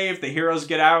day is saved. The heroes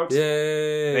get out.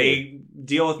 Yay! They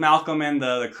deal with Malcolm and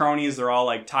the cronies. They're all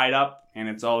like tied up and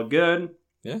it's all good.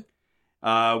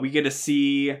 Yeah. We get to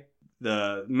see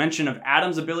the mention of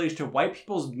Adam's ability to wipe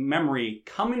people's memory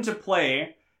come into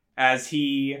play as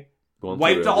he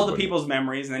wiped all the people's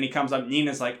memories, and then he comes up,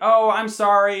 Nina's like, oh, I'm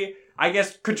sorry. I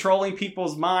guess controlling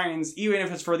people's minds, even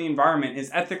if it's for the environment, is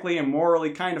ethically and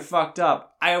morally kind of fucked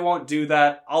up. I won't do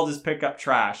that. I'll just pick up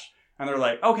trash. And they're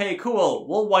like, okay, cool.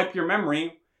 We'll wipe your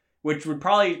memory, which would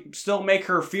probably still make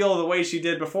her feel the way she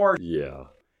did before. Yeah.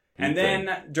 And then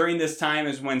during this time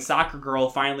is when Soccer Girl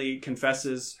finally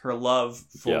confesses her love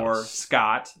for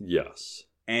Scott. Yes.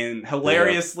 And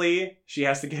hilariously, she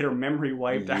has to get her memory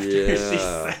wiped after she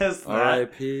says that.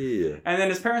 R.I.P. And then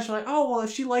his parents are like, oh, well,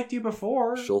 if she liked you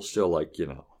before. She'll still like,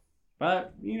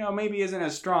 But, maybe isn't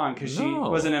as strong because she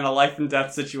wasn't in a life and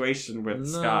death situation with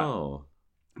Scott.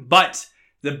 But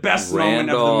the best moment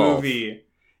of the movie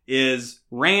is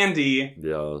Randy.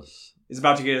 Yes. Is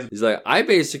about to get his... He's like, I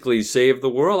basically saved the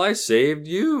world. I saved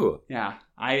you. Yeah.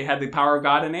 I had the power of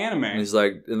God in anime. And he's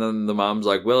like, and then the mom's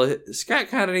like, well, Scott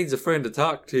kind of needs a friend to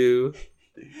talk to.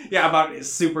 Yeah, about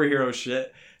superhero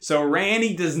shit. So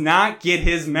Randy does not get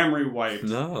his memory wiped.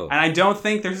 No. And I don't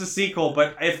think there's a sequel,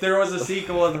 but if there was a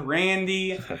sequel of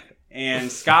Randy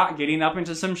and Scott getting up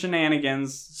into some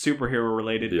shenanigans, superhero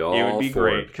related, it would be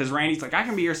great. Because Randy's like, I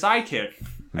can be your sidekick.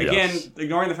 Again,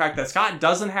 ignoring the fact that Scott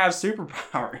doesn't have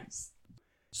superpowers.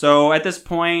 So at this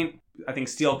point, I think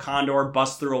Steel Condor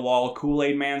busts through a wall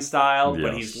Kool-Aid Man style,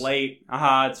 but he's late.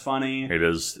 Aha, it's funny. It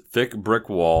is thick brick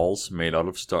walls made out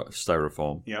of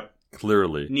styrofoam. Yep.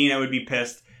 Clearly. Nina would be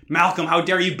pissed. Malcolm, how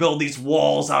dare you build these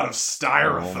walls out of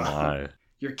styrofoam? Oh my.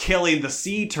 You're killing the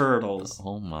sea turtles.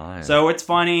 Oh my. So it's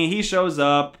funny. He shows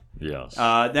up. Yes.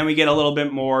 Then we get a little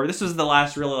bit more. This was the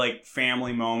last really like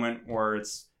family moment where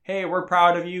it's, hey, we're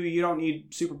proud of you. You don't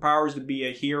need superpowers to be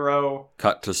a hero.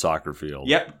 Cut to soccer field.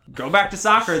 Yep. Go back to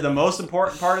soccer, the most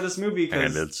important part of this movie.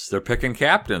 And they're picking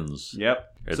captains. Yep.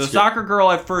 So Soccer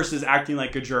Girl at first is acting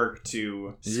like a jerk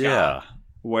to Scott. Yeah.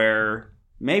 Where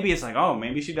maybe it's like, oh,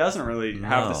 maybe she doesn't really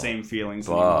have the same feelings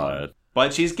anymore.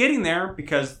 But she's getting there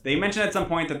because they mentioned at some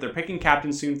point that they're picking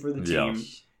captains soon for the team.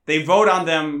 Yes. They vote on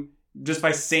them just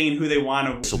by saying who they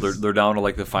want to. So they're down to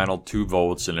like the final 2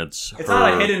 votes, and it's her.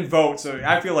 Not a hidden vote, so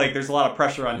I feel like there's a lot of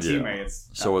pressure on teammates.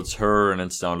 So it's her, and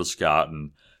it's down to Scott,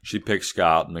 and she picks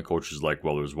Scott, and the coach is like,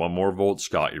 well, there's one more vote,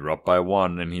 Scott, you're up by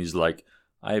 1, and he's like,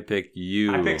 I pick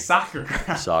you. I pick Soccer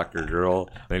Girl. Soccer Girl.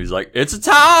 And he's like, it's a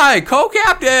tie!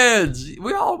 Co-captains!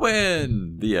 We all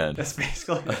win! The end. That's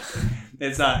basically it.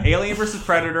 It's Alien versus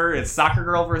Predator. It's Soccer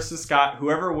Girl versus Scott.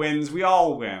 Whoever wins, we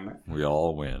all win. We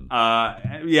all win.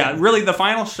 Yeah, really, the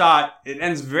final shot, it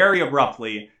ends very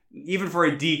abruptly. Even for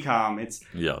a DCOM, it's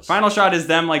final shot is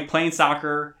them like playing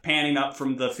soccer, panning up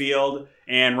from the field,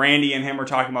 and Randy and him are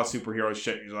talking about superhero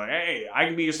shit. He's like, "Hey, I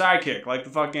can be your sidekick, like the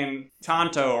fucking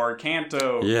Tonto or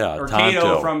Kanto, or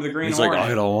Kato from the Green Hornet." He's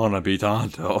like, "I don't want to be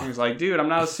Tonto." He's like, "Dude, I'm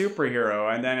not a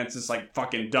superhero," and then it's just like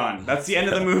fucking done. That's the end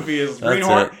of the movie. Is Green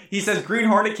Hornet? He says, "Green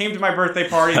Hornet came to my birthday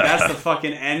party." That's the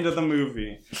fucking end of the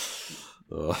movie.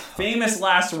 Famous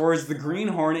last words: "The Green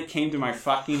Hornet came to my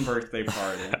fucking birthday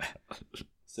party."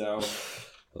 So,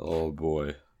 oh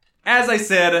boy. As I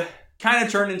said, kind of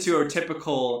turned into a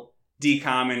typical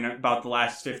DCOM in about the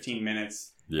last 15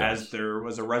 minutes as there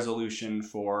was a resolution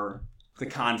for the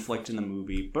conflict in the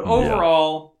movie. But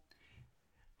overall,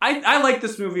 I like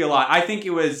this movie a lot. I think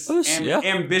it was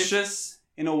ambitious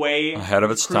in a way. Ahead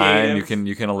of its creative. Time.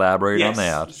 You can elaborate on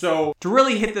that. So, to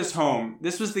really hit this home,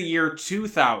 this was the year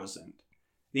 2000.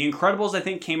 The Incredibles, I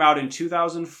think, came out in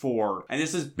 2004, and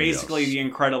this is basically The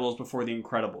Incredibles before The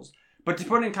Incredibles. But to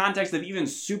put in context of even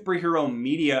superhero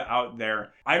media out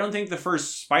there, I don't think the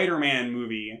first Spider-Man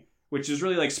movie, which is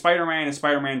really like Spider-Man and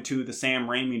Spider-Man 2, the Sam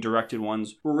Raimi directed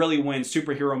ones, were really when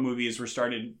superhero movies were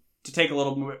started to take a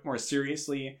little bit more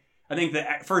seriously. I think the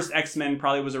first X-Men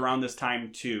probably was around this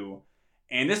time too.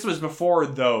 And this was before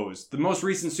those. The most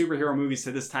recent superhero movies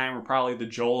to this time were probably the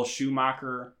Joel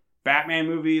Schumacher Batman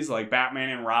movies, like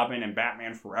Batman and Robin and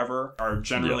Batman Forever, are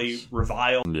generally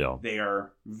reviled. Yeah. They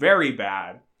are very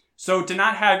bad. So to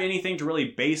not have anything to really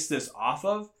base this off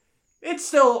of, it's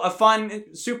still a fun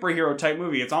superhero type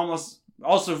movie. It's almost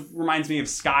also reminds me of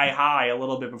Sky High a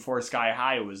little bit before Sky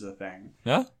High was a thing.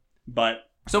 Yeah. But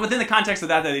so within the context of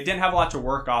that they didn't have a lot to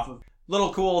work off of.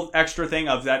 Little cool extra thing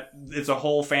of that it's a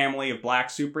whole family of black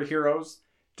superheroes.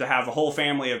 To have a whole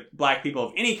family of black people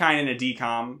of any kind in a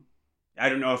DCOM. I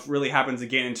don't know if it really happens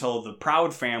again until the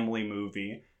Proud Family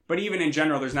movie. But even in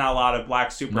general, there's not a lot of black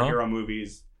superhero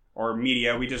movies or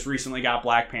media. We just recently got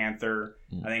Black Panther.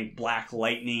 I think Black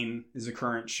Lightning is a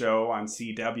current show on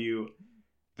CW.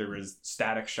 There is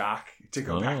Static Shock to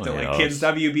go back to like kids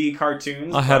WB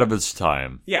cartoons. Ahead of its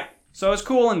time. Yeah. So it's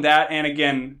cool in that. And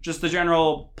again, just the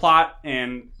general plot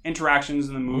and interactions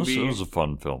in the movie. It was a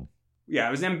fun film. Yeah,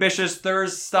 it was ambitious.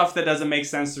 There's stuff that doesn't make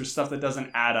sense. There's stuff that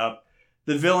doesn't add up.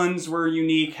 The villains were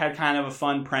unique, had kind of a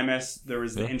fun premise. There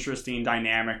was the interesting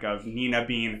dynamic of Nina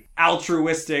being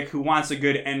altruistic, who wants a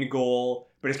good end goal,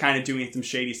 but is kind of doing some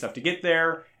shady stuff to get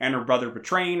there, and her brother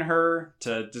betraying her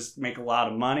to just make a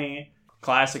lot of money.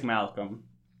 Classic Malcolm.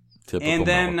 Typical and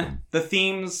then Malcolm. The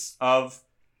themes of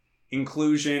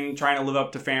inclusion, trying to live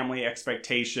up to family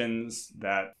expectations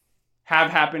that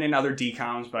have happened in other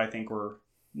DCOMs, but I think were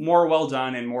more well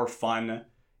done and more fun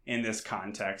in this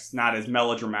context, not as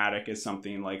melodramatic as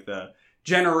something like the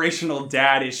generational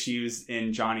dad issues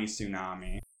in Johnny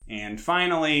Tsunami. And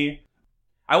finally,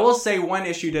 I will say one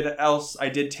issue that else I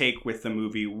did take with the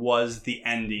movie was the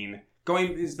ending,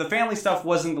 the family stuff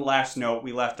wasn't the last note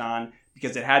we left on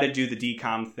because it had to do the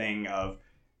DCOM thing of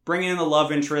bringing in the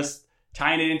love interest,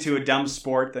 tying it into a dumb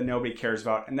sport that nobody cares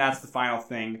about, and that's the final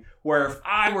thing. Where if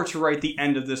I were to write the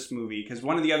end of this movie, because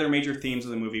one of the other major themes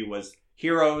of the movie was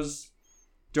heroes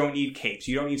don't need capes.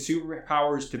 You don't need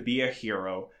superpowers to be a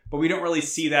hero. But we don't really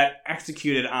see that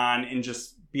executed on in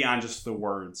just beyond just the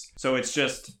words. So it's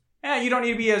just, you don't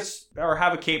need to be or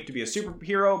have a cape to be a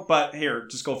superhero, but here,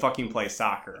 just go fucking play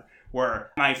soccer.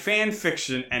 Where my fan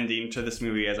fiction ending to this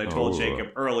movie, as I told Jacob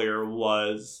earlier,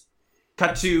 was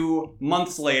cut to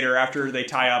months later after they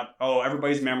tie up,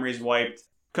 everybody's memory's wiped.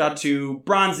 Cut to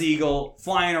Bronze Eagle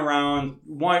flying around,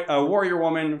 a warrior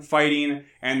woman fighting,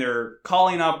 and they're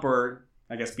calling up, or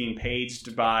I guess being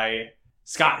paged by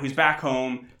Scott, who's back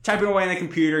home, typing away on the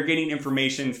computer, getting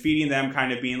information, feeding them,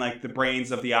 kind of being like the brains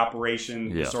of the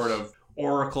operation, sort of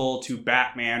Oracle to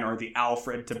Batman or the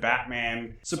Alfred to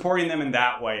Batman, supporting them in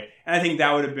that way. And I think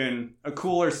that would have been a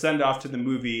cooler send-off to the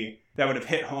movie that would have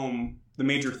hit home the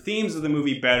major themes of the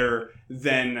movie better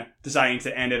than deciding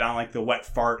to end it on like the wet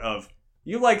fart of,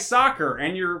 you like soccer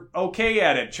and you're okay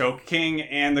at it, Choke King,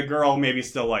 and the girl maybe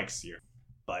still likes you.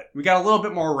 But we got a little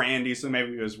bit more Randy, so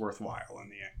maybe it was worthwhile in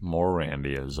the end. More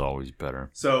Randy is always better.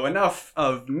 So enough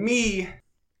of me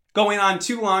going on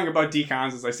too long about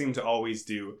decons, as I seem to always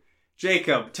do.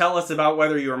 Jacob, tell us about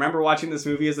whether you remember watching this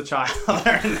movie as a child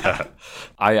or not.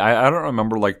 I don't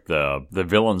remember like the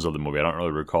villains of the movie. I don't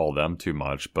really recall them too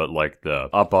much, but like the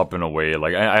up in a way.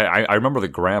 Like I remember the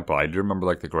grandpa. I do remember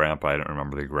like the grandpa. I don't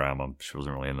remember the grandma. She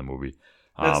wasn't really in the movie.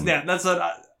 That's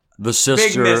a the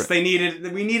sister. Big miss. We needed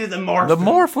the morph. The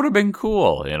morph would have been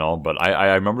cool, but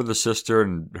I remember the sister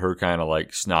and her kind of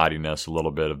like snottiness, a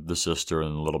little bit of the sister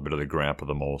and a little bit of the grandpa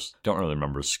the most. Don't really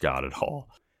remember Scott at all.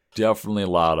 Definitely a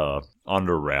lot of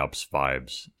under wraps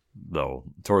vibes, though.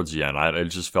 Towards the end, it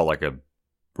just felt like a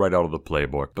right out of the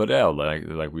playbook. But yeah, like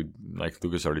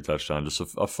Lucas already touched on, just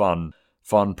a fun,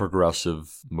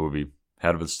 progressive movie,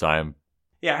 ahead of its time.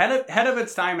 Yeah, ahead of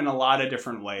its time in a lot of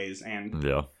different ways, and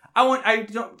yeah. I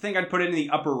don't think I'd put it in the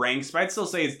upper ranks, but I'd still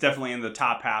say it's definitely in the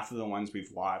top half of the ones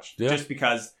we've watched. Yeah. Just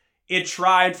because it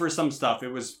tried for some stuff. It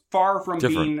was far from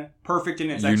being perfect in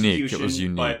its execution. It was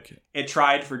unique. But it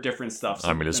tried for different stuff.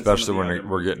 I mean, especially when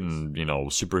we're getting,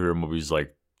 superhero movies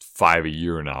like 5 a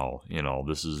year now. It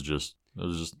was just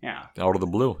out of the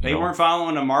blue. They weren't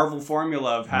following a Marvel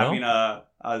formula of having a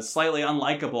slightly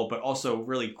unlikable, but also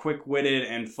really quick-witted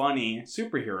and funny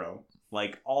superhero,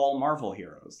 like all Marvel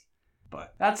heroes.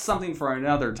 But that's something for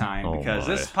another time, because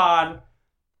this pod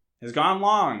has gone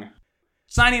long.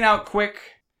 Signing out quick.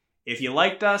 If you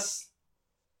liked us,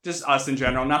 just us in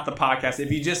general, not the podcast.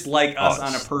 If you just like us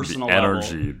on a personal level,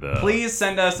 please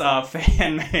send us a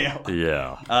fan mail.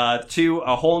 Yeah. To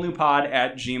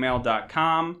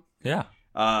awholenewpod@gmail.com. Yeah.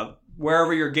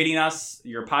 Wherever you're getting us,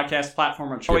 your podcast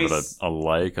platform of choice. Give it a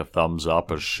like, a thumbs up,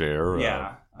 a share.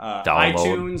 Yeah. Download.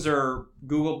 iTunes or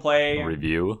Google Play. A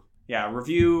review. Yeah,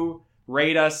 review.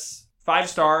 Rate us 5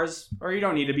 stars, or you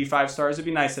don't need to be 5 stars. It'd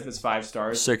be nice if it's 5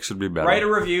 stars. 6 would be better. Write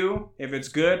a review. If it's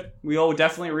good, we'll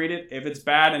definitely read it. If it's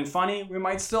bad and funny, we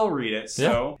might still read it.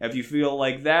 So if you feel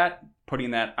like that,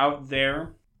 putting that out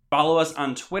there. Follow us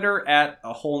on Twitter at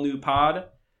awholenewpod,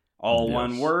 all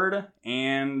one word.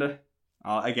 And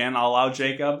again, I'll allow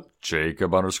Jacob.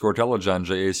 Jacob_Telejohn,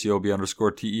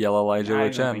 JACOB_TELLIJOHN. I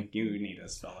don't think you need to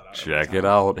spell it out. Check it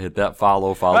out. Hit that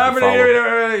follow.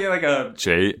 You're like a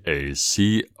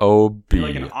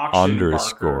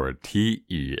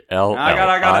JACOB_TELLIJOHN. I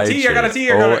got a T. I got a T.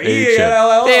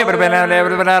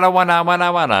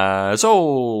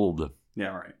 Sold. Yeah,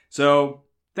 right. So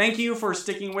thank you for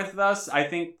sticking with us. I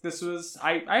think this was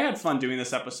I had fun doing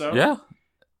this episode. Yeah.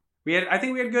 I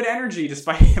think we had good energy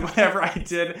despite whatever I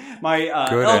did. My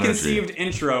ill-conceived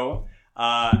intro.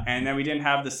 And then we didn't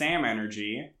have the Sam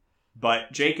energy.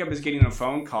 But Jacob is getting a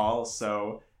phone call,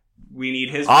 so we need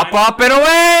his... Up and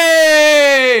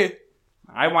away!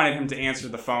 I wanted him to answer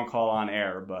the phone call on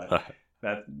air, but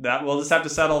that we'll just have to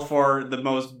settle for the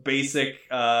most basic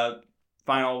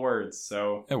final words.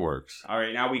 So it works. All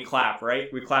right, now we clap, right?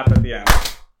 We clap at the end.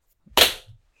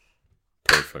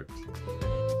 Perfect.